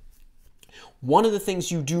here, one of the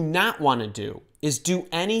things you do not want to do is do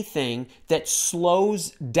anything that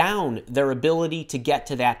slows down their ability to get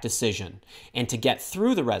to that decision and to get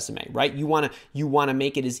through the resume, right? You want to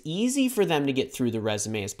make it as easy for them to get through the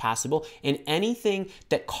resume as possible, and anything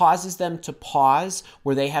that causes them to pause,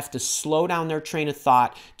 where they have to slow down their train of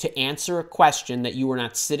thought to answer a question that you were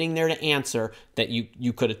not sitting there to answer, that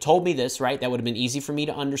you could have told me this, right? That would have been easy for me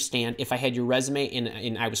to understand if I had your resume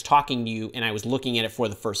and I was talking to you and I was looking at it for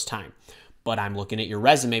the first time. But I'm looking at your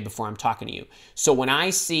resume before I'm talking to you. So when I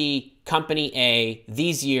see company A,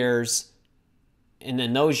 these years, and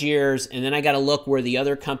then those years, and then I got to look where the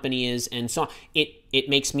other company is, and so on, it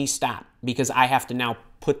makes me stop, because I have to now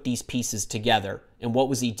put these pieces together. And what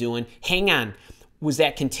was he doing? Hang on. Was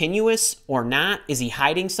that continuous or not? Is he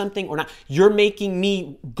hiding something or not? You're making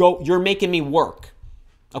me work.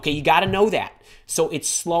 Okay, you got to know that. So it's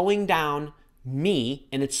slowing down me,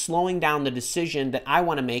 and it's slowing down the decision that I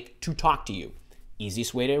want to make to talk to you.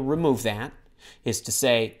 Easiest way to remove that is to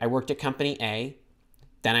say, I worked at company A,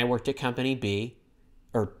 then I worked at company B,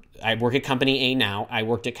 or I work at company A now, I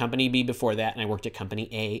worked at company B before that, and I worked at company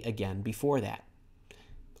A again before that.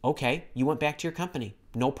 Okay, you went back to your company.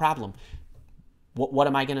 No problem. What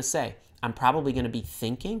am I going to say? I'm probably going to be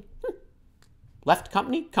thinking, left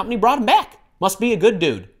company brought him back. Must be a good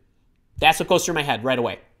dude. That's what goes through my head right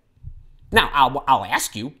away. Now, I'll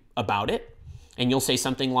ask you about it, and you'll say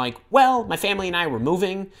something like, well, my family and I were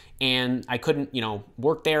moving, and I couldn't,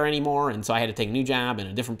 work there anymore, and so I had to take a new job in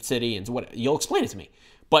a different city, and so what? You'll explain it to me.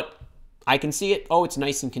 But I can see it. Oh, it's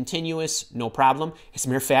nice and continuous, no problem. As a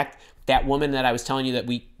matter of fact, that woman that I was telling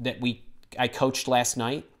you I coached last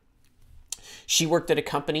night, she worked at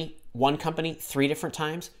one company 3 different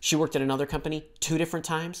times. She worked at another company 2 different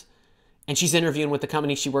times. And she's interviewing with the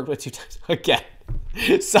company she worked with 2 times again.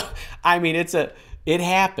 So, I mean, it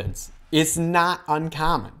happens. It's not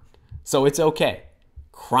uncommon. So it's okay.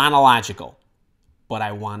 Chronological. But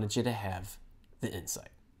I wanted you to have the insight.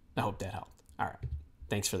 I hope that helped. All right.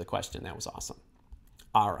 Thanks for the question. That was awesome.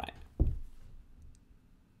 All right.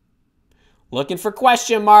 Looking for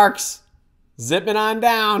question marks. Zipping on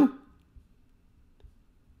down.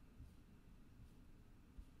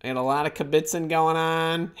 I got a lot of kibitzing going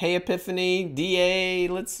on. Hey, Epiphany, DA,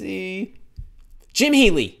 let's see. Jim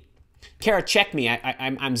Healy. Kara, check me.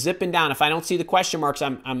 I'm zipping down. If I don't see the question marks,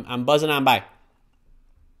 I'm buzzing on by.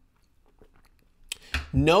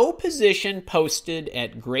 No position posted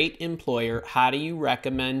at great employer. How do you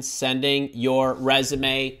recommend sending your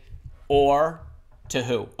resume, or to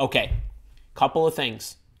who? Okay, couple of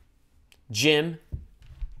things. Jim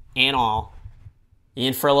and all.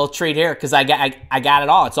 In for a little treat here, because I got it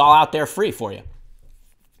all. It's all out there free for you.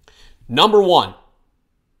 Number 1,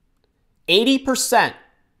 80%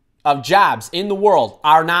 of jobs in the world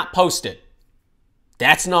are not posted.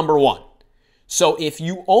 That's number 1. So if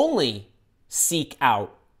you only seek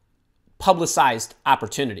out publicized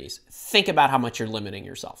opportunities, think about how much you're limiting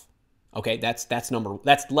yourself. Okay, that's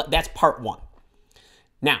part one.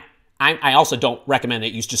 Now, I also don't recommend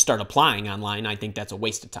that you just start applying online. I think that's a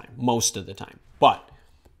waste of time most of the time. But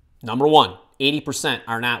number one, 80%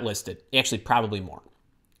 are not listed. Actually, probably more.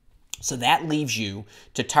 So that leaves you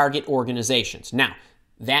to target organizations. Now,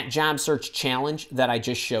 that job search challenge that I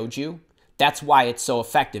just showed you, that's why it's so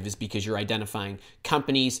effective, is because you're identifying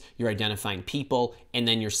companies, you're identifying people, and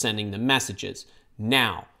then you're sending them messages.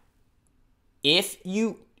 Now, if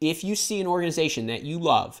you see an organization that you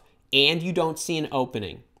love and you don't see an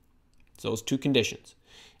opening, those two conditions,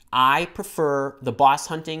 I prefer the boss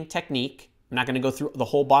hunting technique. I'm not going to go through the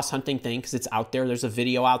whole boss hunting thing because it's out there. There's a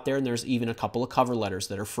video out there, and there's even a couple of cover letters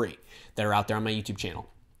that are free that are out there on my YouTube channel.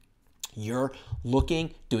 You're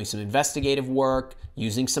looking, doing some investigative work,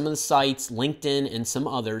 using some of the sites, LinkedIn and some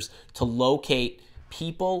others, to locate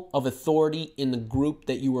people of authority in the group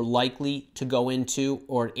that you are likely to go into,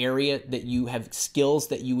 or an area that you have skills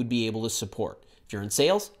that you would be able to support. If you're in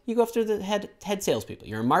sales, you go after the head salespeople.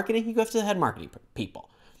 You're in marketing, you go after the head marketing people.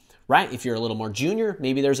 Right? If you're a little more junior,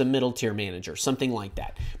 maybe there's a middle tier manager, something like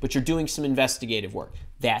that. But you're doing some investigative work.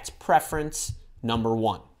 That's preference number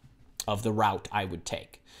one of the route I would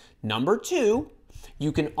take. Number two,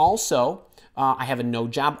 you can also, I have a no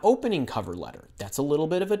job opening cover letter. That's a little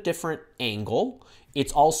bit of a different angle.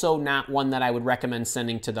 It's also not one that I would recommend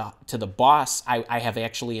sending to the boss. I have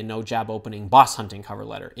actually a no job opening boss hunting cover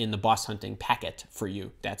letter in the boss hunting packet for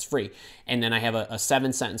you. That's free. And then I have a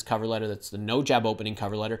 7-sentence cover letter that's the no job opening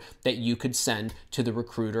cover letter that you could send to the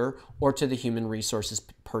recruiter or to the human resources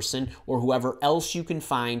person or whoever else you can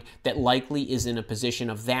find that likely is in a position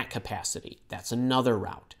of that capacity. That's another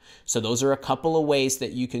route. So those are a couple of ways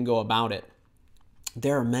that you can go about it.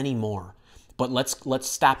 There are many more, but let's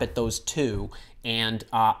stop at those two. And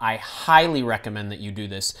I highly recommend that you do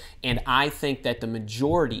this. And I think that the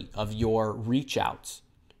majority of your reach outs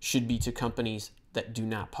should be to companies that do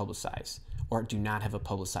not publicize or do not have a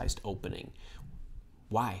publicized opening.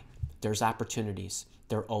 Why? There's opportunities.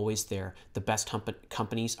 They're always there. The best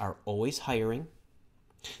companies are always hiring.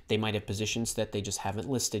 They might have positions that they just haven't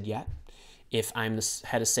listed yet. If I'm the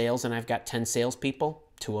head of sales and I've got 10 salespeople,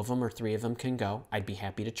 2 of them or 3 of them can go. I'd be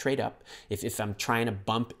happy to trade up. If I'm trying to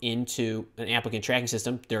bump into an applicant tracking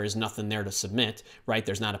system, there is nothing there to submit, right?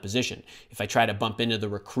 There's not a position. If I try to bump into the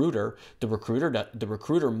recruiter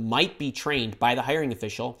might be trained by the hiring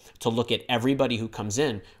official to look at everybody who comes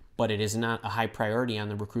in, but it is not a high priority on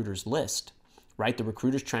the recruiter's list, right? The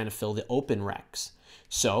recruiter's trying to fill the open recs.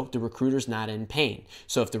 So the recruiter's not in pain.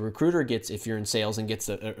 So if the recruiter if you're in sales and gets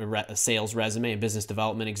a sales resume, a business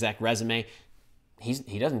development exec resume,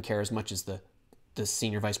 he doesn't care as much as the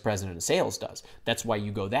senior vice president of sales does. That's why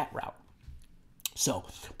you go that route. So,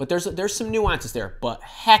 but there's some nuances there, but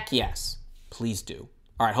heck yes, please do.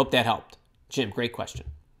 All right, hope that helped. Jim, great question.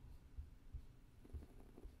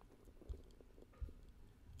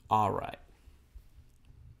 All right.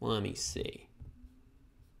 Let me see.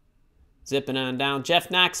 Zipping on down.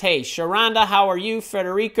 Jeff Knox, hey, Sharonda, how are you?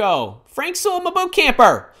 Federico. Frank Sewell, my boot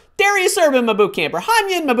camper. Darius Urban, my boot camper.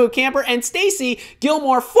 Hanyan, my boot camper. And Stacy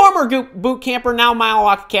Gilmore, former boot camper, now Mile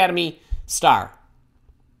Walk Academy star.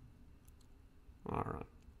 All right.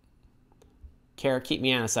 Kara, keep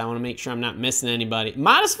me honest. I want to make sure I'm not missing anybody.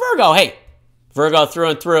 Modest Virgo. Hey, Virgo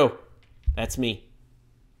through and through. That's me.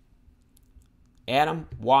 Adam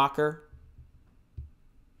Walker.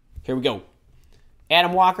 Here we go.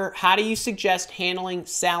 Adam Walker, how do you suggest handling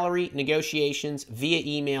salary negotiations via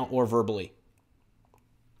email or verbally?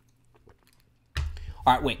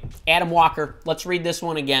 All right, wait. Adam Walker, let's read this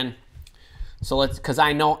one again. So because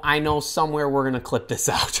I know somewhere we're going to clip this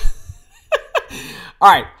out. All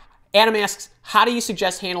right. Adam asks, how do you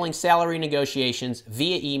suggest handling salary negotiations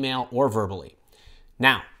via email or verbally?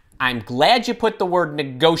 Now, I'm glad you put the word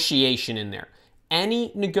negotiation in there.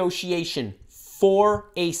 Any negotiation for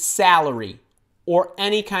a salary or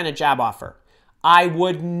any kind of job offer, I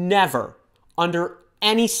would never, under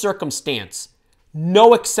any circumstance,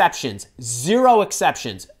 no exceptions, 0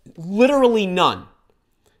 exceptions, literally none,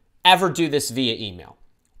 ever do this via email.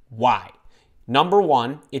 Why? Number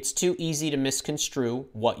one, it's too easy to misconstrue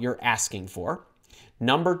what you're asking for.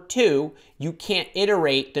 Number two, you can't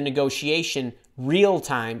iterate the negotiation real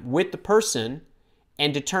time with the person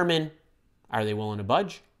and determine, are they willing to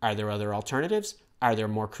budge? Are there other alternatives? Are there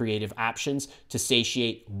more creative options to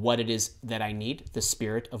satiate what it is that I need, the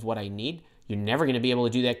spirit of what I need? You're never going to be able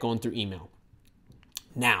to do that going through email.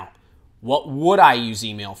 Now, what would I use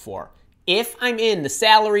email for? If I'm in the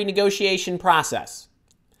salary negotiation process,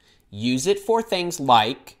 use it for things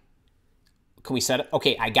like, can we set it?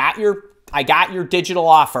 Okay, I got your digital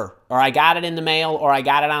offer, or I got it in the mail, or I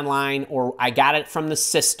got it online, or I got it from the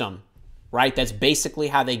system. right? That's basically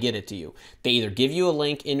how they get it to you. They either give you a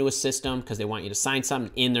link into a system because they want you to sign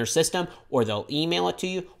something in their system, or they'll email it to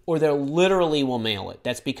you, or they literally will mail it.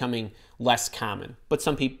 That's becoming less common, but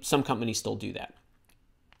some companies still do that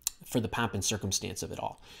for the pomp and circumstance of it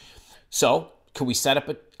all. So could we set up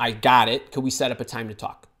I got it. Could we set up a time to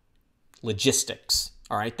talk? Logistics,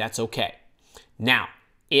 all right? That's okay. Now,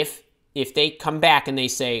 if they come back and they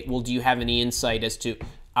say, well, do you have any insight as to,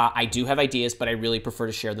 I do have ideas, but I really prefer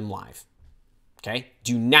to share them live. Okay?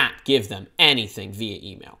 Do not give them anything via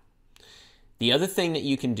email. The other thing that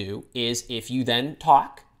you can do is if you then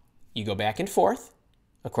talk, you go back and forth,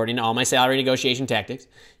 according to all my salary negotiation tactics,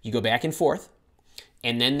 you go back and forth,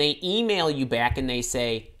 and then they email you back and they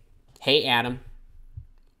say, hey, Adam,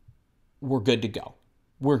 we're good to go.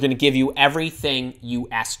 We're going to give you everything you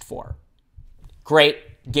asked for. Great.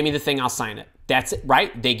 Give me the thing. I'll sign it. That's it,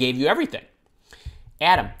 right? They gave you everything.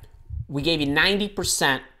 Adam, we gave you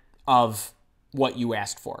 90% of what you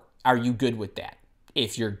asked for. Are you good with that?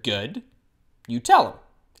 If you're good, you tell them.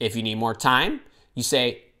 If you need more time, you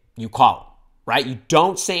say, you call them, right? You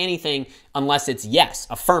don't say anything unless it's yes,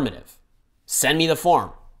 affirmative. Send me the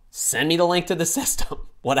form. Send me the link to the system,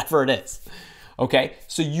 whatever it is. Okay?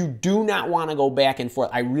 So you do not want to go back and forth.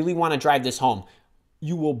 I really want to drive this home.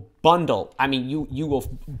 You will bundle. I mean, you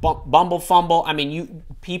will bumble, fumble. I mean,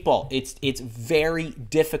 people, it's very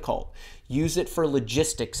difficult. Use it for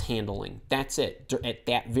logistics handling. That's it. At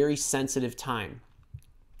that very sensitive time.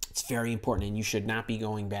 It's very important, and you should not be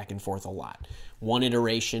going back and forth a lot. One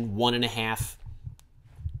iteration, 1.5.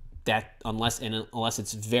 That unless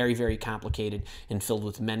it's very, very complicated and filled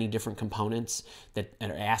with many different components that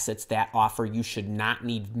are assets that offer, you should not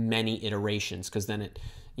need many iterations because then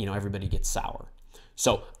everybody gets sour.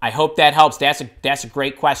 So I hope that helps. That's a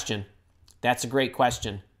great question. That's a great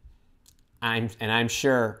question. I'm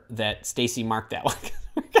sure that Stacy marked that one.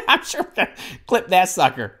 I'm sure we're gonna clip that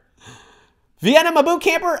sucker. Vienna, my boot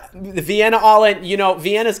camper. Vienna all in.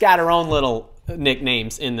 Vienna's got her own little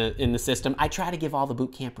nicknames in the system. I try to give all the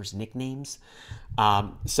boot campers nicknames.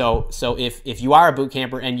 So if you are a boot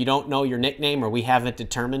camper and you don't know your nickname or we haven't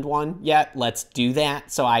determined one yet, let's do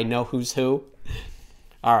that so I know who's who.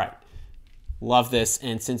 All right. Love this.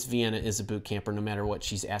 And since Vienna is a boot camper, no matter what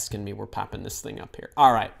she's asking me, we're popping this thing up here.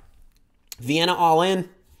 All right. Vienna all in.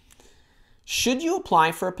 Should you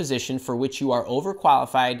apply for a position for which you are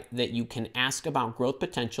overqualified that you can ask about growth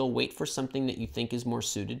potential, wait for something that you think is more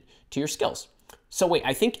suited to your skills? So wait,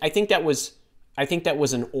 I think that was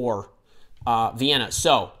an or, Vienna.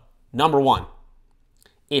 So number one,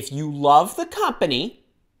 if you love the company,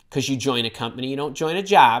 because you join a company, you don't join a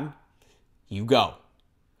job, you go.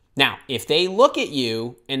 Now, if they look at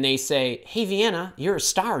you and they say, hey, Vienna, you're a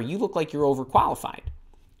star. You look like you're overqualified.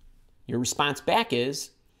 Your response back is,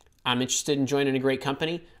 I'm interested in joining a great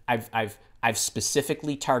company. I've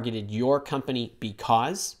specifically targeted your company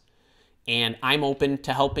because, and I'm open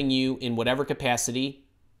to helping you in whatever capacity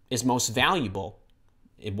is most valuable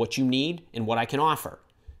in what you need and what I can offer.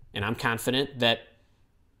 And I'm confident that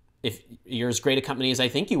if you're as great a company as I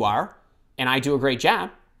think you are, and I do a great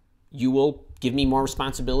job, you will give me more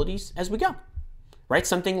responsibilities as we go, right?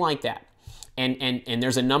 Something like that. And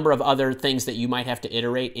there's a number of other things that you might have to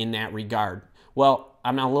iterate in that regard. Well,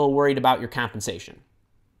 I'm a little worried about your compensation.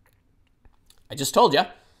 I just told you,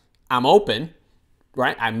 I'm open,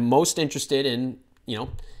 right? I'm most interested in,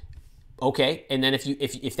 okay. And then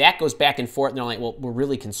if that goes back and forth, and they're like, well, we're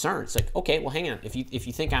really concerned. It's like, okay, well, hang on. If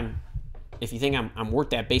you think I'm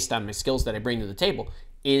worth that based on my skills that I bring to the table,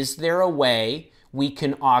 is there a way we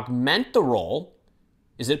can augment the role?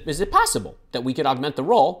 Is it possible that we could augment the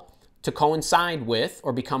role to coincide with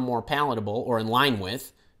or become more palatable or in line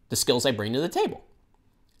with the skills I bring to the table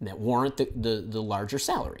and that warrant the larger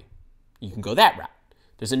salary? You can go that route.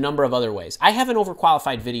 There's a number of other ways. I have an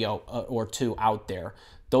overqualified video or two out there.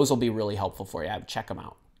 Those will be really helpful for you. Check them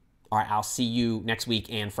out. All right, I'll see you next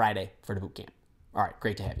week and Friday for the boot camp. All right,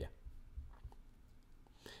 great to have you.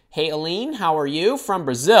 Hey, Aline, how are you? From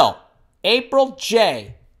Brazil. April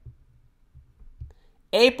J.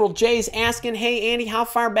 April J is asking, hey, Andy, how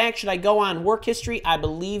far back should I go on work history? I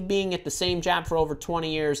believe being at the same job for over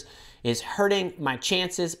 20 years is hurting my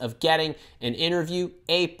chances of getting an interview.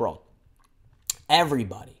 April,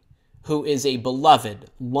 everybody who is a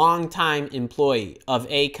beloved, longtime employee of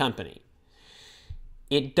a company,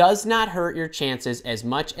 it does not hurt your chances as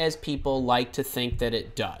much as people like to think that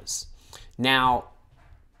it does. Now,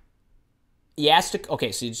 you asked,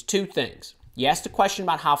 okay, so it's two things. You asked a question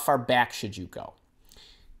about how far back should you go.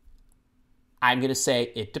 I'm going to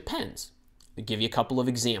say it depends. I'll give you a couple of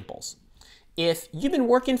examples. If you've been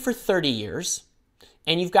working for 30 years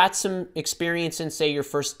and you've got some experience in, say, your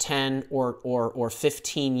first 10 or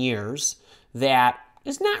 15 years that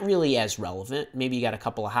is not really as relevant. Maybe you got a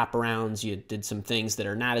couple of hop arounds, you did some things that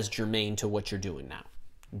are not as germane to what you're doing now.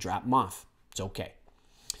 Drop them off. It's okay.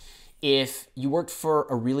 If you worked for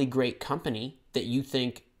a really great company that you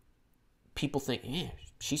think, people think,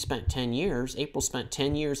 she spent 10 years, April spent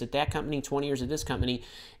 10 years at that company, 20 years at this company,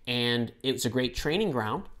 and it was a great training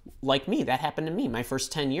ground. Like me, that happened to me. My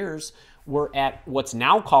first 10 years were at what's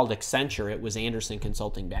now called Accenture. It was Anderson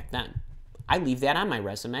Consulting back then. I leave that on my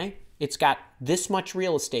resume. It's got this much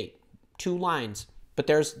real estate, 2 lines, but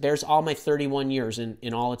there's all my 31 years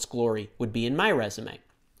in all its glory would be in my resume.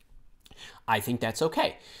 I think that's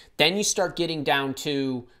okay. Then you start getting down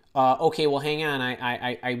to, okay, well, hang on.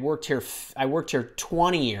 I worked here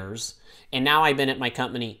 20 years, and now I've been at my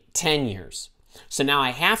company 10 years. So now I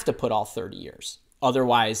have to put all 30 years.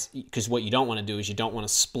 Otherwise, because what you don't want to do is you don't want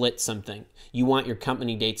to split something. You want your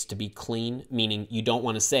company dates to be clean, meaning you don't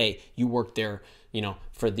want to say you worked there,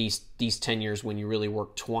 for these 10 years when you really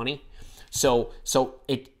worked 20. So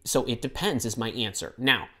it depends is my answer.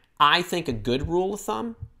 Now, I think a good rule of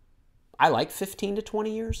thumb, I like 15 to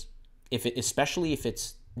 20 years, especially if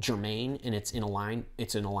it's germane and it's in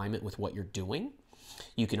alignment with what you're doing.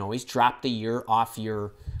 You can always drop the year off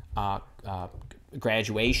your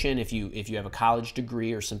graduation if you have a college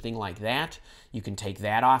degree or something like that. You can take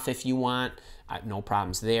that off if you want. No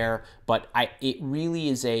problems there. But it really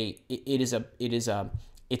is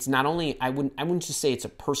it's not only, I wouldn't just say it's a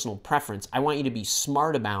personal preference. I want you to be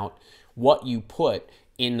smart about what you put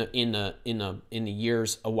in the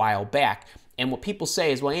years a while back. And what people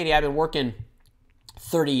say is, well, Andy, I've been working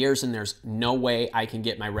 30 years and there's no way I can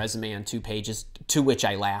get my resume on 2 pages, to which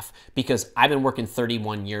I laugh, because I've been working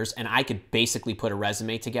 31 years and I could basically put a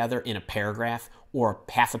resume together in a paragraph or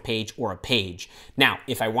half a page or a page. Now,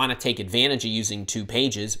 if I want to take advantage of using 2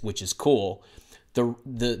 pages, which is cool,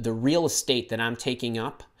 the real estate that I'm taking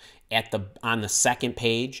up on the second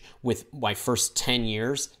page with my first 10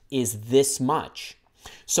 years is this much.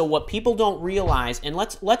 So what people don't realize, and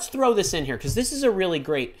let's throw this in here because this is a really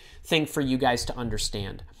great thing for you guys to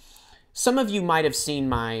understand. Some of you might have seen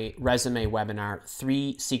my resume webinar,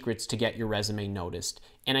 3 Secrets to Get Your Resume Noticed.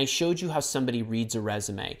 And I showed you how somebody reads a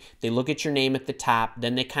resume. They look at your name at the top,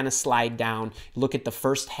 then they kind of slide down, look at the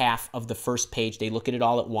first half of the first page. They look at it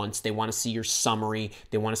all at once. They want to see your summary.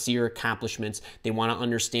 They want to see your accomplishments. They want to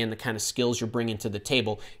understand the kind of skills you're bringing to the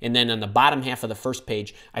table. And then on the bottom half of the first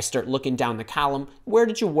page, I start looking down the column. Where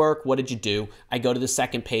did you work? What did you do? I go to the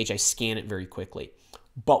second page. I scan it very quickly.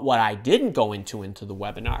 But what I didn't go into the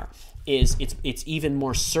webinar is it's even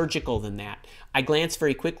more surgical than that. I glance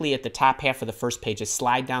very quickly at the top half of the first page. I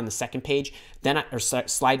slide down the second page,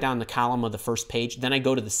 slide down the column of the first page. Then I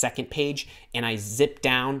go to the second page and I zip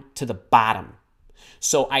down to the bottom.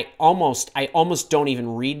 So I almost don't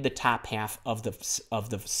even read the top half of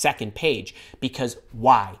the second page. Because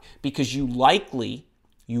why? Because you likely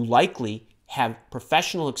have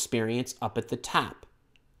professional experience up at the top.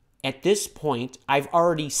 At this point, I've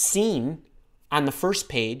already seen on the first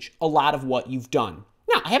page a lot of what you've done.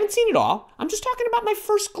 Now, I haven't seen it all. I'm just talking about my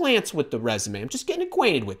first glance with the resume. I'm just getting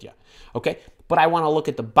acquainted with you, okay? But I want to look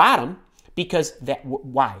at the bottom because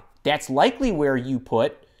why? That's likely where you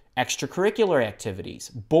put extracurricular activities,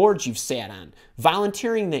 boards you've sat on,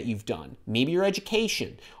 volunteering that you've done, maybe your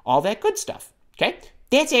education, all that good stuff, okay?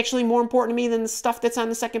 That's actually more important to me than the stuff that's on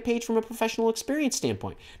the second page from a professional experience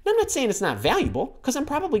standpoint. Now, I'm not saying it's not valuable because I'm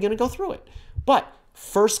probably going to go through it. But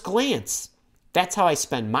first glance, that's how I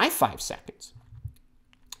spend my 5 seconds.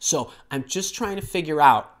 So I'm just trying to figure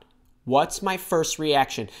out what's my first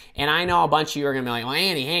reaction. And I know a bunch of you are going to be like, well,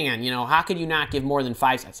 Andy, hang on. How could you not give more than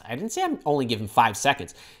 5 seconds? I didn't say I'm only giving 5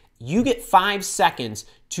 seconds. You get 5 seconds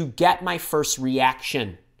to get my first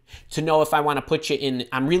reaction, to know if I want to put you in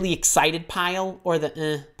I'm really excited pile or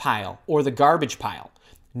the pile or the garbage pile.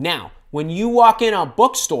 Now, when you walk in a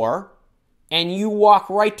bookstore and you walk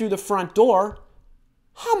right through the front door,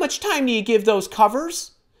 how much time do you give those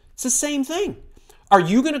covers? It's the same thing. Are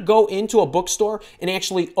you going to go into a bookstore and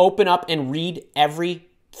actually open up and read every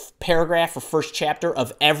paragraph or first chapter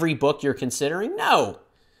of every book you're considering? No.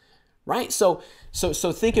 Right? So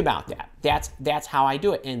think about that. That's how I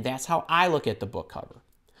do it, and that's how I look at the book cover.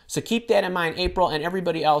 So keep that in mind, April, and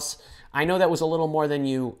everybody else. I know that was a little more than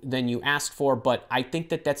you asked for, but I think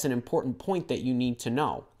that's an important point that you need to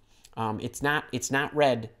know. It's not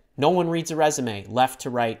read. No one reads a resume left to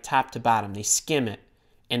right, top to bottom. They skim it,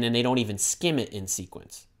 and then they don't even skim it in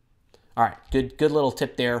sequence. All right, good little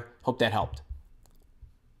tip there. Hope that helped.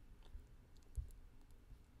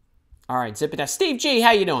 All right, zip it down. Steve G,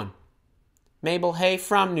 how you doing? Mabel Hay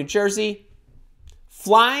from New Jersey.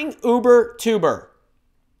 Flying Uber Tuber.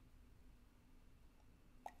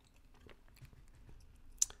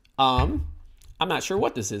 I'm not sure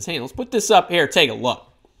what this is. Hey, let's put this up here. Take a look.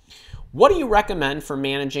 What do you recommend for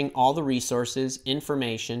managing all the resources,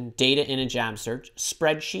 information, data in a job search,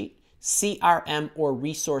 spreadsheet, CRM or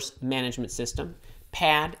resource management system,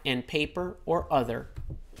 pad and paper, or other?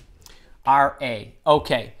 RA.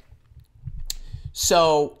 Okay.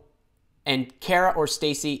 So, and Kara or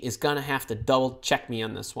Stacy is going to have to double check me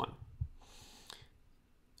on this one.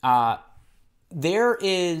 There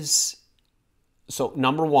is, so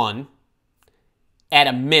number one, at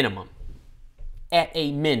a minimum,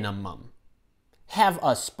 have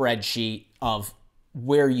a spreadsheet of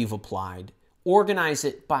where you've applied. Organize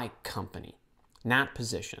it by company, not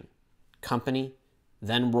position. Company,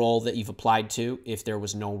 then role that you've applied to. If there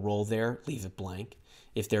was no role there, leave it blank.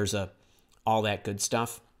 If there's all that good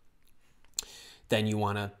stuff, then you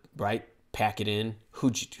want to, right, pack it in.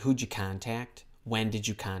 Who'd you contact? When did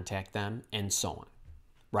you contact them? And so on,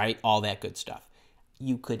 right? All that good stuff.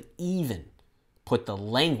 You could even put the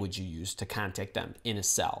language you used to contact them in a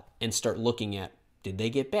cell and start looking at, did they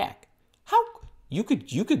get back? How you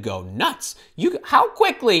could go nuts. How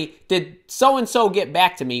quickly did so-and-so get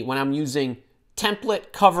back to me when I'm using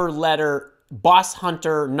template cover letter boss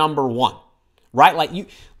hunter number 1, right? Like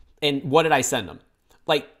and what did I send them?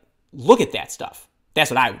 Like, look at that stuff.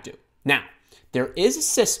 That's what I would do. Now, there is a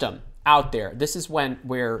system out there. This is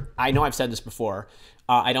where I know I've said this before.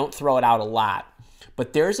 I don't throw it out a lot.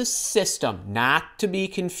 But there's a system, not to be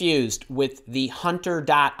confused with the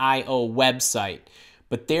hunter.io website,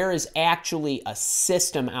 but there is actually a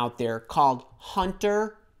system out there called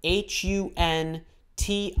Hunter, HUNTR.co.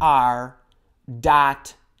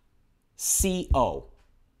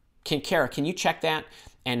 Kara, can you check that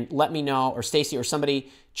and let me know, or Stacy or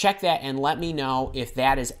somebody, check that and let me know if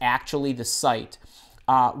that is actually the site.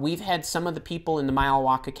 We've had some of the people in the Mile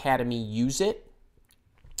Walk Academy use it,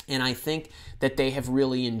 and I think that they have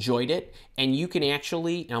really enjoyed it. And you can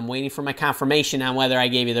actually, I'm waiting for my confirmation on whether I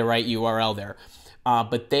gave you the right URL there.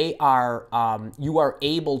 But they are, you are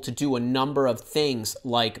able to do a number of things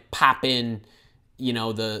like pop in, you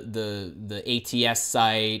know, the ATS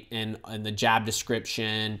site and the job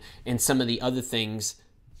description and some of the other things.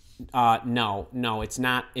 No, it's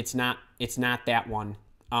not that one.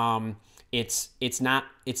 It's not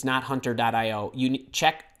hunter.io. You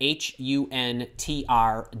check HUNTR.co.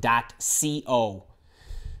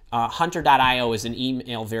 Hunter.io is an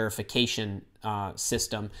email verification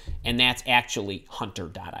system, and that's actually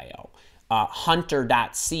hunter.io.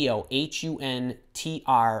 Hunter.co, HUNTR.co.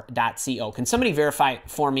 Can somebody verify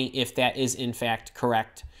for me if that is in fact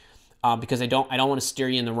correct? Because I don't want to steer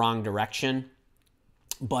you in the wrong direction.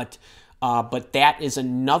 But that is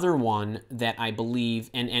another one that I believe,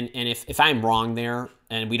 and if I'm wrong there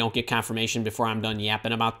and we don't get confirmation before I'm done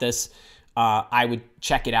yapping about this, I would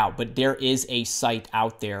check it out. But there is a site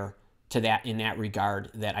out there in that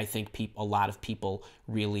regard that I think a lot of people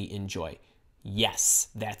really enjoy. Yes,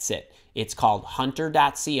 that's it. It's called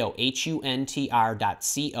hunter.co,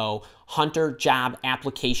 HUNTR.co, Hunter Job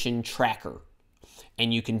Application Tracker.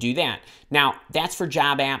 And you can do that. Now, that's for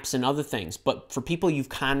job apps and other things. But for people you've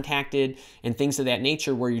contacted and things of that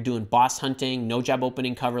nature where you're doing boss hunting, no job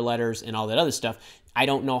opening cover letters, and all that other stuff, I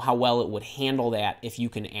don't know how well it would handle that if you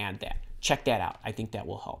can add that. Check that out. I think that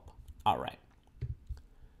will help. All right.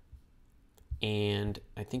 And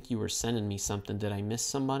I think you were sending me something. Did I miss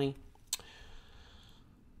somebody?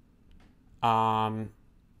 Oh,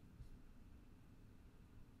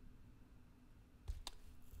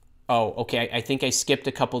 okay. I think I skipped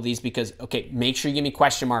a couple of these because, okay, make sure you give me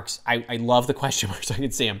question marks. I love the question marks. I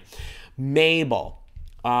can see them. Mabel.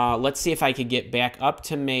 Let's see if I could get back up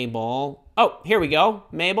to Mabel. Oh, here we go.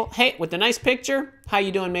 Mabel. Hey, with the nice picture. How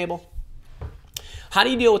you doing, Mabel? How do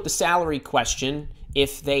you deal with the salary question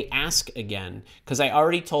if they ask again? Because I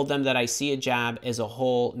already told them that I see a job as a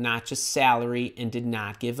whole, not just salary, and did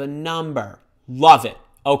not give a number. Love it.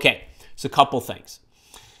 Okay, so a couple things.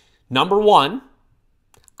 Number one,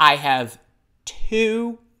 I have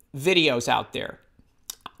 2 videos out there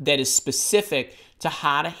that is specific to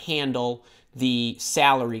how to handle the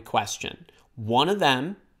salary question. One of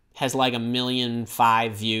them has like 1.5 million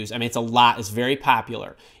views. I mean, it's a lot. It's very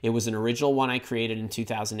popular. It was an original one I created in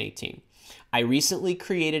 2018. I recently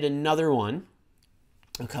created another one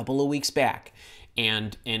a couple of weeks back,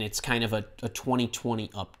 and it's kind of a 2020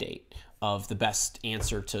 update of the best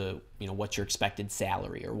answer to, you know, what's your expected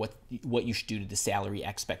salary, or what you should do to the salary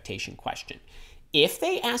expectation question. If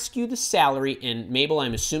they ask you the salary, and Mabel,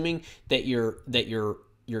 I'm assuming that you're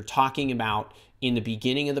talking about in the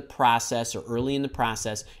beginning of the process or early in the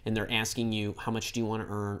process, and they're asking you, how much do you want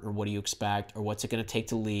to earn, or what do you expect, or what's it going to take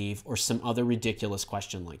to leave, or some other ridiculous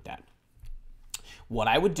question like that. What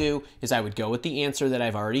I would do is I would go with the answer that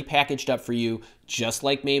I've already packaged up for you, just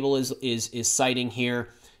like Mabel is citing here.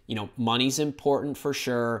 You know, money's important for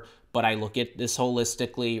sure, but I look at this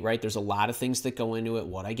holistically, right? There's a lot of things that go into it,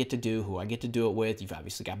 what I get to do, who I get to do it with. You've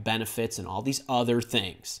obviously got benefits and all these other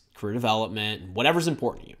things, career development, and whatever's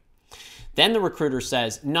important to you. Then the recruiter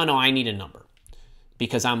says, no, I need a number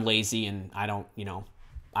because I'm lazy and I don't, you know,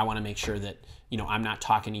 I want to make sure that, you know, I'm not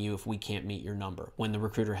talking to you if we can't meet your number, when the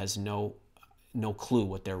recruiter has no clue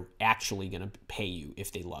what they're actually going to pay you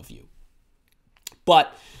if they love you.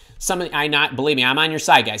 But believe me, I'm on your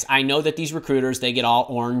side, guys. I know that these recruiters, they get all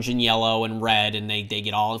orange and yellow and red, and they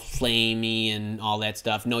get all flamey and all that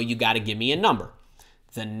stuff. No, you got to give me a number.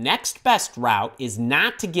 The next best route is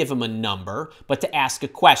not to give them a number, but to ask a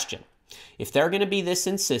question. If they're going to be this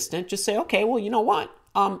insistent, just say, okay, well, you know what?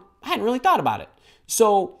 I hadn't really thought about it.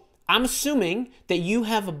 So I'm assuming that you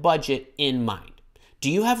have a budget in mind. Do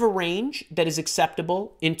you have a range that is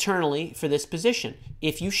acceptable internally for this position?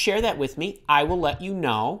 If you share that with me, I will let you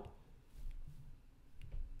know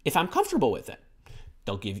if I'm comfortable with it.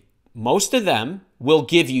 Most of them will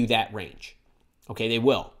give you that range. Okay, they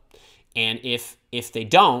will. And if they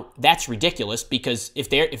don't, that's ridiculous, because if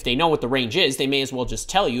they know what the range is, they may as well just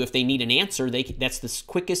tell you. If they need an answer, that's the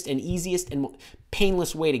quickest and easiest and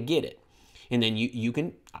painless way to get it. And then you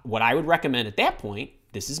can, what I would recommend at that point,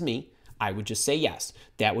 this is me, I would just say yes.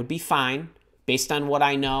 That would be fine. Based on what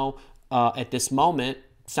I know at this moment,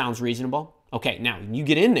 sounds reasonable. Okay, now you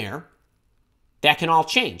get in there, that can all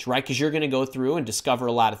change, right? Because you're going to go through and discover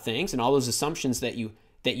a lot of things, and all those assumptions that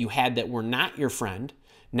you had that were not your friend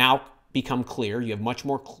now become clear. You're much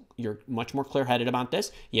more clear-headed about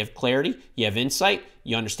this. You have clarity, you have insight,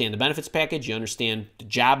 you understand the benefits package, you understand the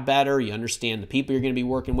job better, you understand the people you're going to be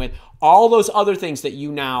working with, all those other things that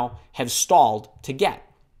you now have stalled to get.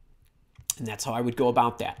 And that's how I would go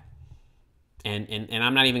about that. And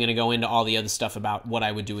I'm not even going to go into all the other stuff about what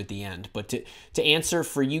I would do at the end. But to answer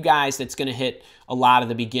for you guys, that's going to hit a lot of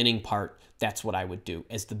the beginning part, that's what I would do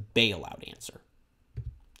as the bailout answer.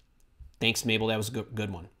 Thanks, Mabel. That was a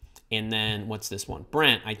good one. And then what's this one?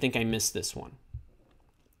 Brent, I think I missed this one.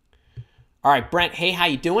 All right, Brent, hey, how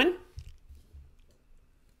you doing?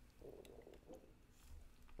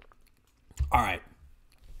 All right.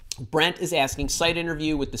 Brent is asking, site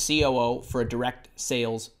interview with the COO for a direct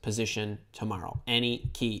sales position tomorrow. Any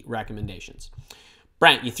key recommendations?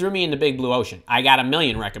 Brent, you threw me in the big blue ocean. I got a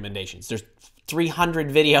million recommendations. There's 300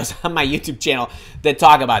 videos on my YouTube channel that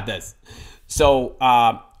talk about this. So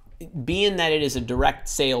being that it is a direct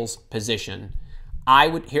sales position,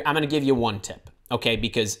 I'm going to give you one tip, okay,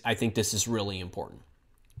 because I think this is really important.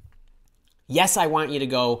 Yes, I want you to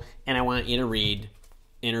go and I want you to read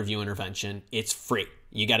Interview Intervention. It's free.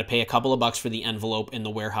 You got to pay a couple of bucks for the envelope and the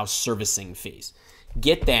warehouse servicing fees.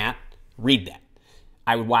 Get that, read that.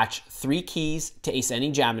 I would watch 3 Keys to Ace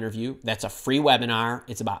Any Job Interview. That's a free webinar.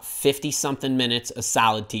 It's about 50-something minutes of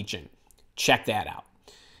solid teaching. Check that out.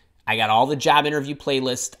 I got all the job interview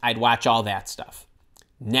playlist. I'd watch all that stuff.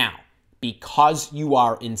 Now, because you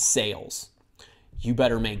are in sales, you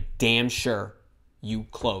better make damn sure you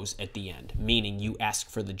close at the end, meaning you ask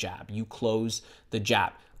for the job. You close the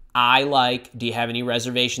job. Do you have any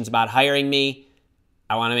reservations about hiring me?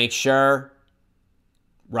 I want to make sure,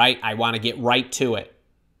 right? I want to get right to it.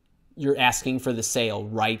 You're asking for the sale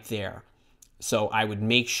right there. So I would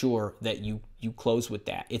make sure that you close with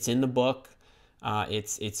that. It's in the book.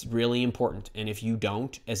 It's really important. And if you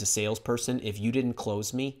don't, as a salesperson, if you didn't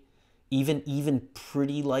close me, even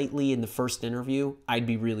pretty lightly in the first interview, I'd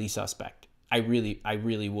be really suspect. I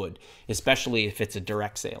really would, especially if it's a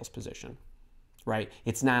direct sales position. Right?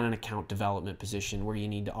 It's not an account development position where you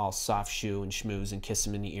need to all soft shoe and schmooze and kiss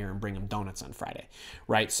them in the ear and bring them donuts on Friday.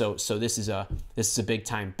 Right? So this is a big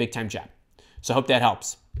time job. So I hope that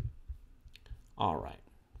helps. All right.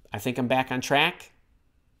 I think I'm back on track.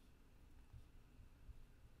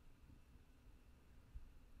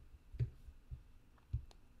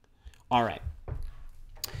 All right.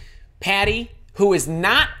 Patty, who is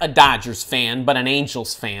not a Dodgers fan, but an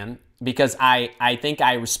Angels fan, because I think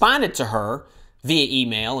I responded to her via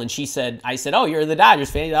email, and I said, oh, you're the Dodgers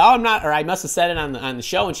fan. Oh, I'm not, or I must have said it on the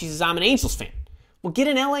show, and she says, I'm an Angels fan. Well, get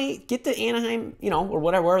an LA, get the Anaheim, or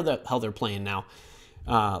whatever the hell they're playing now,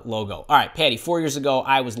 logo. All right, Patty, 4 years ago,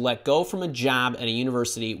 I was let go from a job at a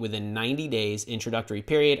university within 90 days, introductory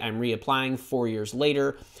period. I'm reapplying 4 years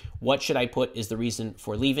later. What should I put is the reason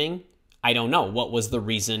for leaving? I don't know. What was the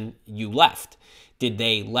reason you left? Did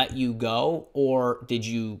they let you go, or did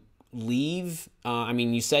you leave. I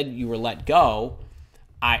mean, you said you were let go.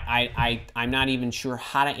 I'm not even sure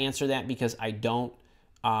how to answer that because I don't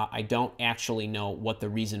actually know what the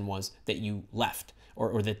reason was that you left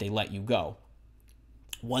or that they let you go.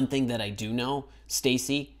 One thing that I do know,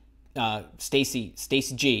 Stacy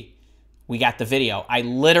G, we got the video. I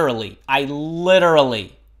literally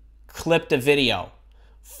clipped a video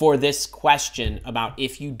for this question about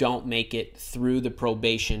if you don't make it through the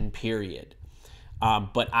probation period.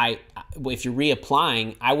 But if you're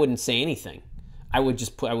reapplying, I wouldn't say anything. I would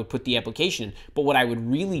put the application in. But what I would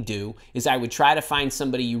really do is I would try to find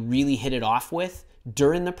somebody you really hit it off with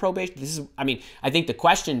during the probation. I think the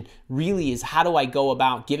question really is, how do I go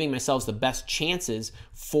about giving myself the best chances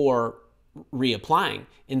for reapplying?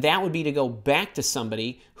 And that would be to go back to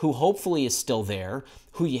somebody who hopefully is still there,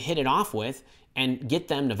 who you hit it off with, and get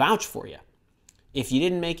them to vouch for you. If you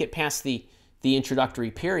didn't make it past the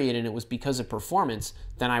introductory period and it was because of performance,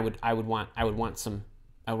 then I would want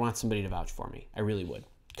somebody to vouch for me. I really would,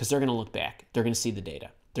 because they're going to look back. They're going to see the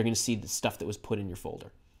data. They're going to see the stuff that was put in your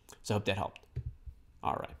folder. So I hope that helped.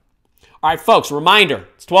 All right, folks. Reminder: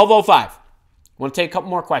 it's 12:05. I want to take a couple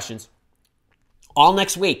more questions. All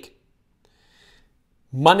next week,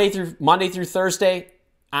 Monday through Thursday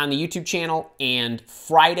on the YouTube channel, and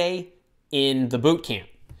Friday in the boot camp.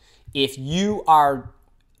 If you are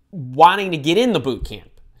wanting to get in the boot camp,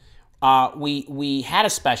 we had a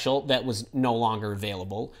special that was no longer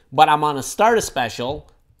available, but I'm going to start a special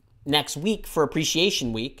next week for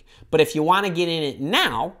Appreciation Week. But if you want to get in it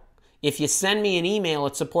now, if you send me an email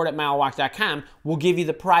at support@milewalk.com, we'll give you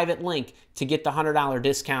the private link to get the $100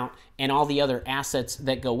 discount and all the other assets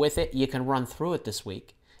that go with it. You can run through it this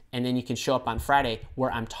week, and then you can show up on Friday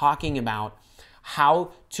where I'm talking about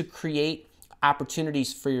how to create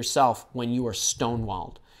opportunities for yourself when you are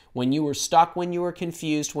stonewalled, when you were stuck, when you were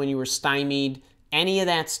confused, when you were stymied, any of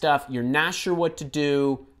that stuff. You're not sure what to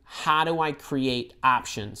do. How do I create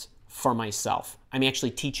options for myself? I'm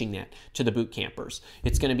actually teaching that to the boot campers.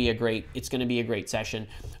 It's going to be a great session.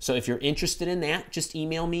 So if you're interested in that, just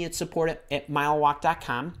email me at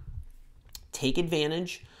support@milewalk.com. Take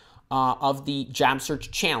advantage of the job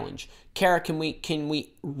search challenge. Kara, can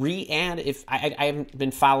we re-add, if I haven't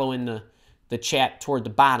been following the chat toward the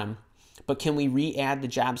bottom, but can we re-add the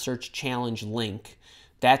job search challenge link?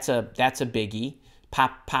 That's a biggie.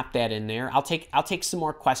 Pop that in there. I'll take some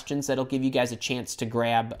more questions that'll give you guys a chance to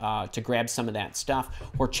grab some of that stuff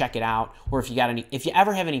or check it out. Or if you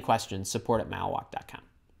ever have any questions, support@milewalk.com.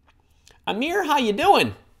 Amir, how you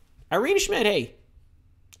doing? Irina Schmidt, hey.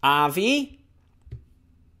 Avi.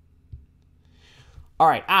 All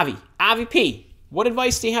right, Avi P. What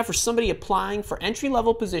advice do you have for somebody applying for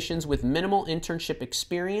entry-level positions with minimal internship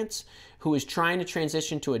experience who is trying to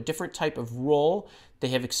transition to a different type of role they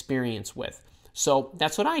have experience with? So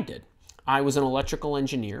that's what I did. I was an electrical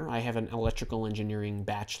engineer. I have an electrical engineering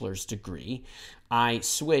bachelor's degree. I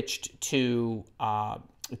switched to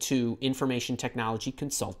information technology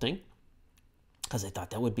consulting because I thought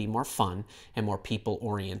that would be more fun and more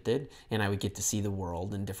people-oriented, and I would get to see the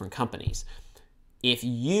world in different companies. If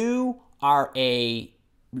you are a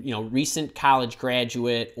recent college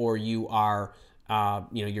graduate, or you are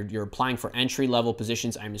you're applying for entry-level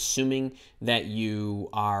positions, I'm assuming that you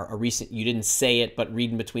are you didn't say it, but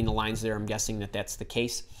reading between the lines there, I'm guessing that that's the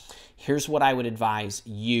case. Here's what I would advise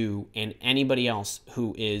you and anybody else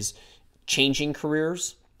who is changing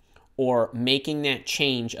careers or making that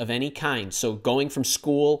change of any kind. So going from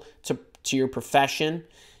school to your profession,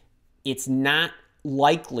 it's not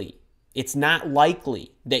likely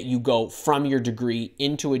that you go from your degree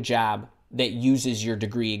into a job that uses your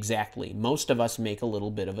degree exactly. Most of us make a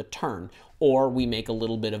little bit of a turn, or we make a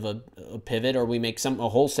little bit of a pivot, or we make a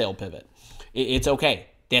wholesale pivot. It's okay.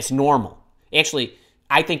 That's normal. Actually,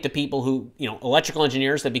 I think the people who, electrical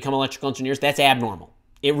engineers that become electrical engineers, that's abnormal.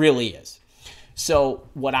 It really is. So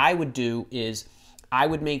what I would do is I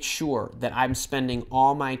would make sure that I'm spending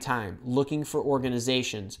all my time looking for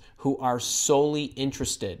organizations who are solely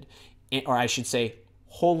interested, or I should say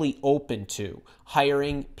wholly open to,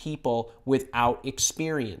 hiring people without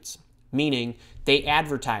experience. Meaning they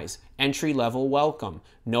advertise entry-level welcome,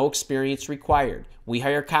 no experience required. We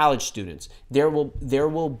hire college students. There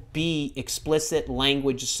will be explicit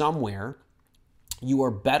language somewhere. You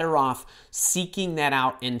are better off seeking that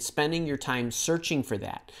out and spending your time searching for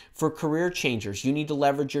that. for career changers. You need to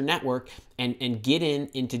leverage your network and get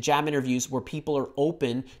into job interviews where people are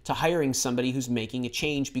open to hiring somebody who's making a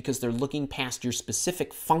change because they're looking past your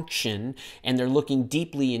specific function and they're looking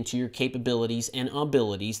deeply into your capabilities and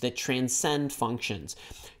abilities that transcend functions.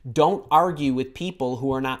 Don't argue with people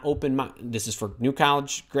who are not open-minded. This is for new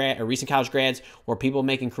college grad or recent college grads or people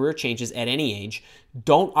making career changes at any age.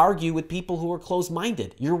 Don't argue with people who are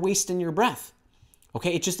closed-minded. You're wasting your breath.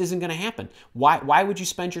 Okay, it just isn't going to happen. Why would you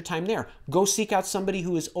spend your time there? Go seek out somebody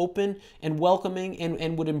who is open and welcoming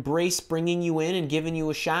and would embrace bringing you in and giving you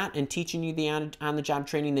a shot and teaching you the on-the-job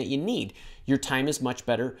training that you need. Your time is much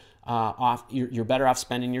better off. You're better off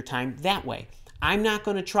spending your time that way. I'm not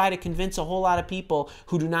going to try to convince a whole lot of people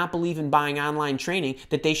who do not believe in buying online training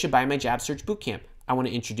that they should buy my Job Search Bootcamp. I want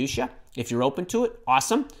to introduce you. If you're open to it,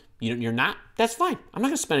 awesome. You're not, that's fine. I'm not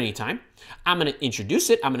going to spend any time. I'm going to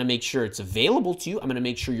introduce it. I'm going to make sure it's available to you. I'm going to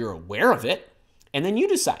make sure you're aware of it. And then you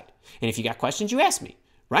decide. And if you got questions, you ask me,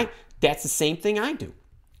 right? That's the same thing I do.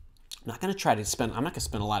 I'm not going to spend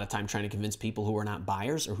a lot of time trying to convince people who are not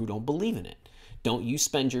buyers or who don't believe in it. Don't you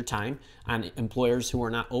spend your time on employers who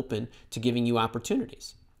are not open to giving you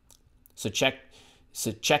opportunities. So check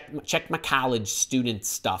my college student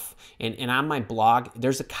stuff. And on my blog,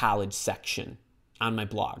 there's a college section on my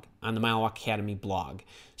blog, on the Mile Walk Academy blog.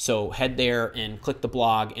 So head there and click the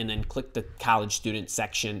blog and then click the college student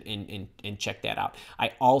section and check that out.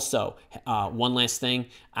 I also, one last thing,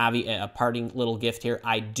 Avi, a parting little gift here.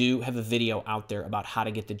 I do have a video out there about how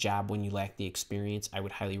to get the job when you lack the experience. I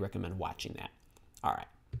would highly recommend watching that. All right.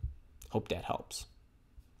 Hope that helps.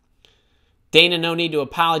 Dana, no need to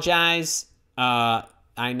apologize. I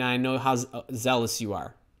know how zealous you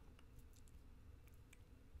are.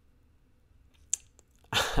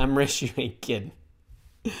 I'm rich, you ain't kidding.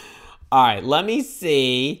 All right, let me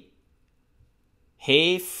see.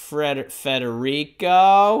 Hey, Federico.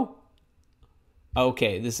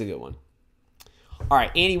 Okay, this is a good one. All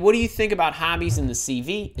right, Andy, what do you think about hobbies in the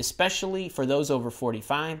CV, especially for those over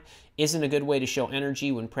 45? Isn't a good way to show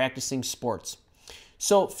energy when practicing sports.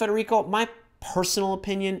 So, Federico, my personal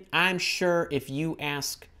opinion, I'm sure if you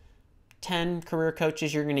ask 10 career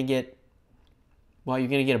coaches, you're going to get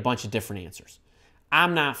a bunch of different answers.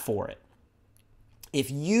 I'm not for it. If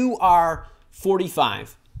you are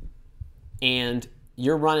 45 and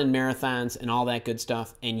you're running marathons and all that good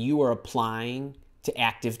stuff, and you are applying to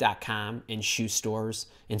active.com and shoe stores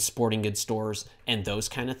and sporting goods stores and those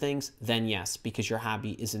kind of things, then yes, because your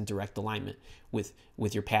hobby is in direct alignment with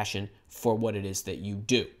your passion for what it is that you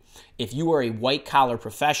do. If you are a white-collar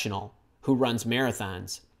professional who runs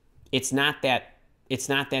marathons, it's not that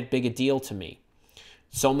big a deal to me.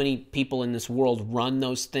 So many people in this world run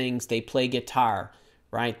those things. They play guitar,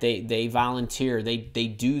 right? They volunteer. They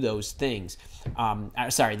do those things.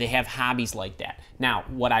 They have hobbies like that. Now,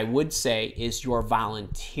 what I would say is your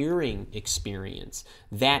volunteering experience.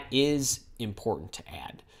 That is important to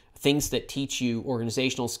add. Things that teach you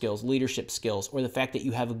organizational skills, leadership skills, or the fact that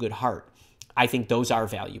you have a good heart. I think those are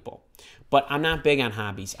valuable. But I'm not big on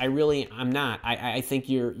hobbies. I'm not. I think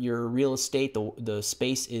your real estate, the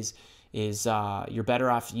space is you're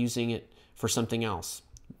better off using it for something else.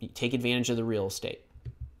 Take advantage of the real estate.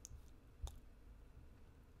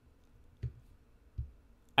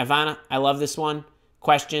 Ivana, I love this one.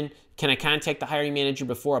 Question, can I contact the hiring manager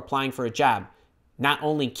before applying for a job? Not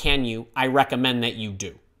only can you, I recommend that you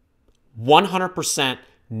do. 100%,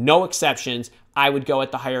 no exceptions. I would go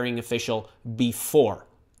at the hiring official before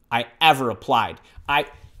I ever applied.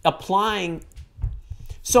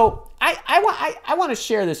 So I want to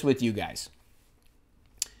share this with you guys.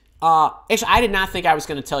 Actually, I did not think I was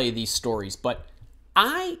going to tell you these stories, but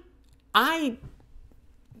I'm going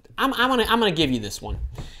to give you this one.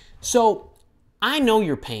 So I know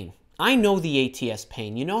your pain. I know the ATS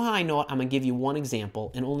pain. You know how I know it? I'm going to give you one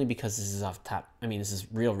example, and only because this is off the top. I mean, this is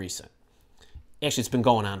real recent. Actually, it's been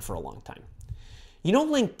going on for a long time. You know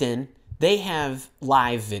LinkedIn, they have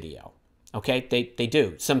live video, okay? They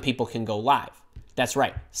do. Some people can go live. That's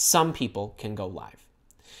right. Some people can go live.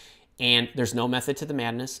 And there's no method to the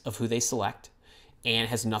madness of who they select, and it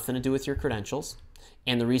has nothing to do with your credentials.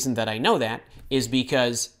 And the reason that I know that is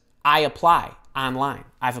because I apply online.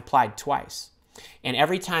 I've applied twice. And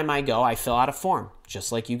every time I go, I fill out a form,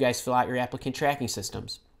 just like you guys fill out your applicant tracking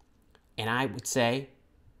systems. And I would say,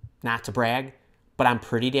 not to brag, but I'm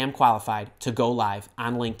pretty damn qualified to go live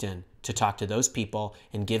on LinkedIn to talk to those people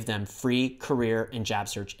and give them free career and job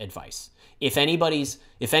search advice. If anybody's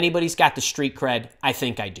got the street cred, I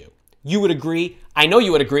think I do. You would agree. I know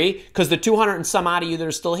you would agree, because the 200 and some odd of you that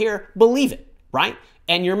are still here believe it, right?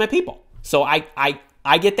 And you're my people. So I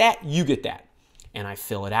get that. You get that. and I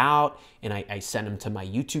fill it out, and I send them to my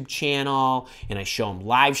YouTube channel, and I show them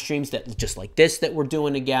live streams that just like this that we're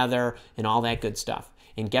doing together, and all that good stuff.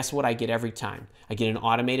 And guess what I get every time? I get an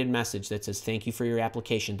automated message that says, thank you for your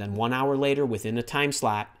application. Then 1 hour later, within a time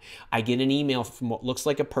slot, I get an email from what looks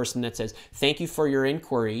like a person that says, thank you for your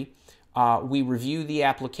inquiry. We review the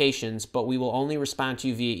applications, but we will only respond to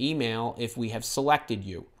you via email if we have selected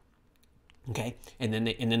you. Okay? And then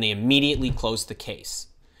they immediately close the case.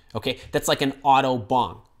 Okay? That's like an auto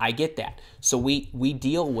bong. I get that. So we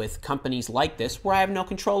deal with companies like this where I have no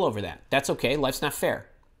control over that. That's okay. Life's not fair.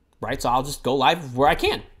 Right? So I'll just go live where I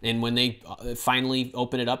can. And when they finally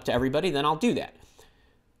open it up to everybody, then I'll do that.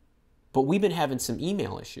 But we've been having some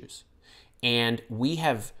email issues. And we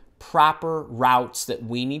have proper routes that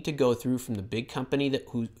we need to go through from the big company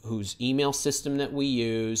whose email system that we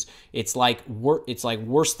use. It's like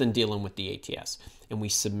worse than dealing with the ATS. And we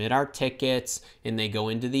submit our tickets, and they go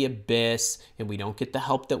into the abyss, and we don't get the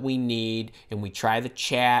help that we need. And we try the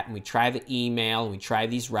chat, and we try the email, and we try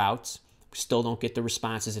these routes. We still don't get the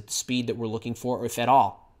responses at the speed that we're looking for, if at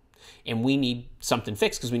all. And we need something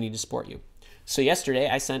fixed because we need to support you. So yesterday,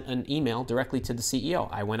 I sent an email directly to the CEO.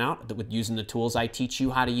 I went out using the tools I teach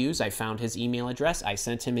you how to use. I found his email address. I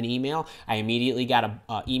sent him an email. I immediately got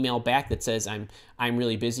an email back that says, I'm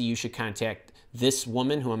really busy. You should contact this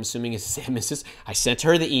woman, who I'm assuming is Mrs. I sent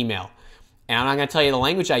her the email. And I'm not going to tell you the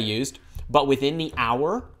language I used, but within the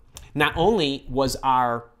hour, not only was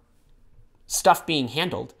our stuff being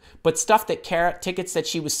handled, but stuff that tickets that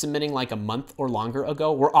she was submitting like a month or longer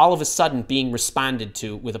ago were all of a sudden being responded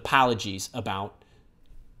to with apologies about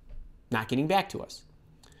not getting back to us.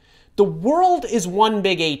 The world is one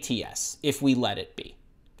big ATS if we let it be.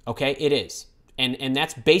 Okay, it is. And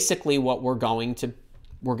that's basically what we're going to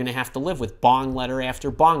have to live with, bong letter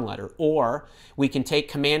after bong letter. Or we can take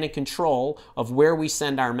command and control of where we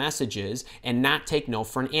send our messages and not take no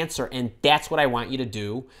for an answer. And that's what I want you to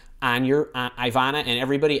do on your Ivana and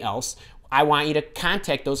everybody else. I want you to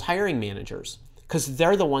contact those hiring managers because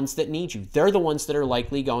they're the ones that need you. They're the ones that are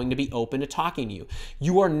likely going to be open to talking to you.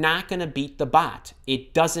 You are not going to beat the bot.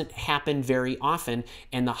 It doesn't happen very often,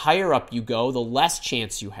 and the higher up you go, the less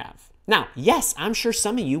chance you have. Now, yes, I'm sure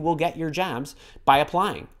some of you will get your jobs by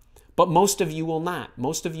applying, but most of you will not.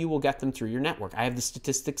 Most of you will get them through your network. I have the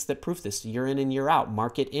statistics that prove this year in and year out,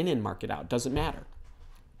 market in and market out. Doesn't matter.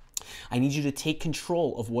 I need you to take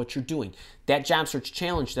control of what you're doing. That job search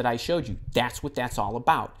challenge that I showed you, that's what that's all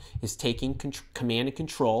about, is taking command and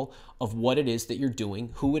control of what it is that you're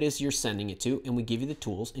doing, who it is you're sending it to, and we give you the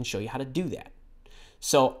tools and show you how to do that.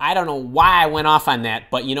 So I don't know why I went off on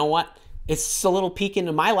that, but you know what? It's just a little peek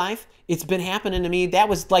into my life. It's been happening to me. That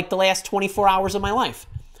was like the last 24 hours of my life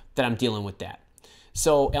that I'm dealing with that.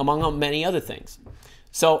 So among many other things.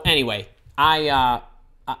 So anyway, Ivana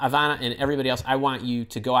and everybody else, I want you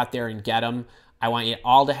to go out there and get them. I want you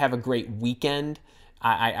all to have a great weekend.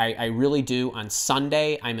 I really do. On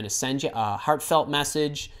Sunday, I'm going to send you a heartfelt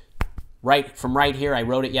message from right here. I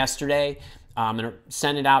wrote it yesterday. I'm going to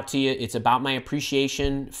send it out to you. It's about my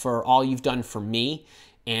appreciation for all you've done for me.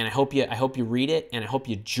 And I hope you read it, and I hope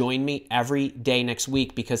you join me every day next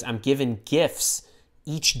week because I'm giving gifts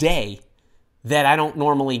each day that I don't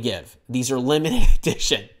normally give. These are limited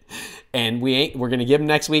edition. And we're going to give them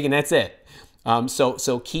next week, and that's it.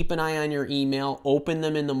 So keep an eye on your email. Open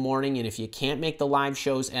them in the morning, and if you can't make the live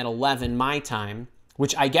shows at 11 my time,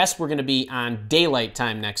 which I guess we're going to be on daylight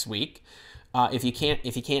time next week, if you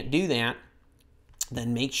can't do that,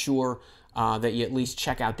 then make sure that you at least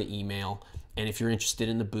check out the email. And if you're interested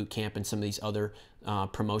in the boot camp and some of these other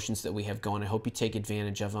promotions that we have going, I hope you take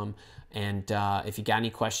advantage of them. And if you got any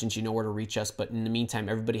questions, you know where to reach us. But in the meantime,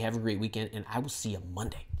 everybody have a great weekend, and I will see you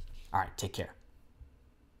Monday. All right, take care.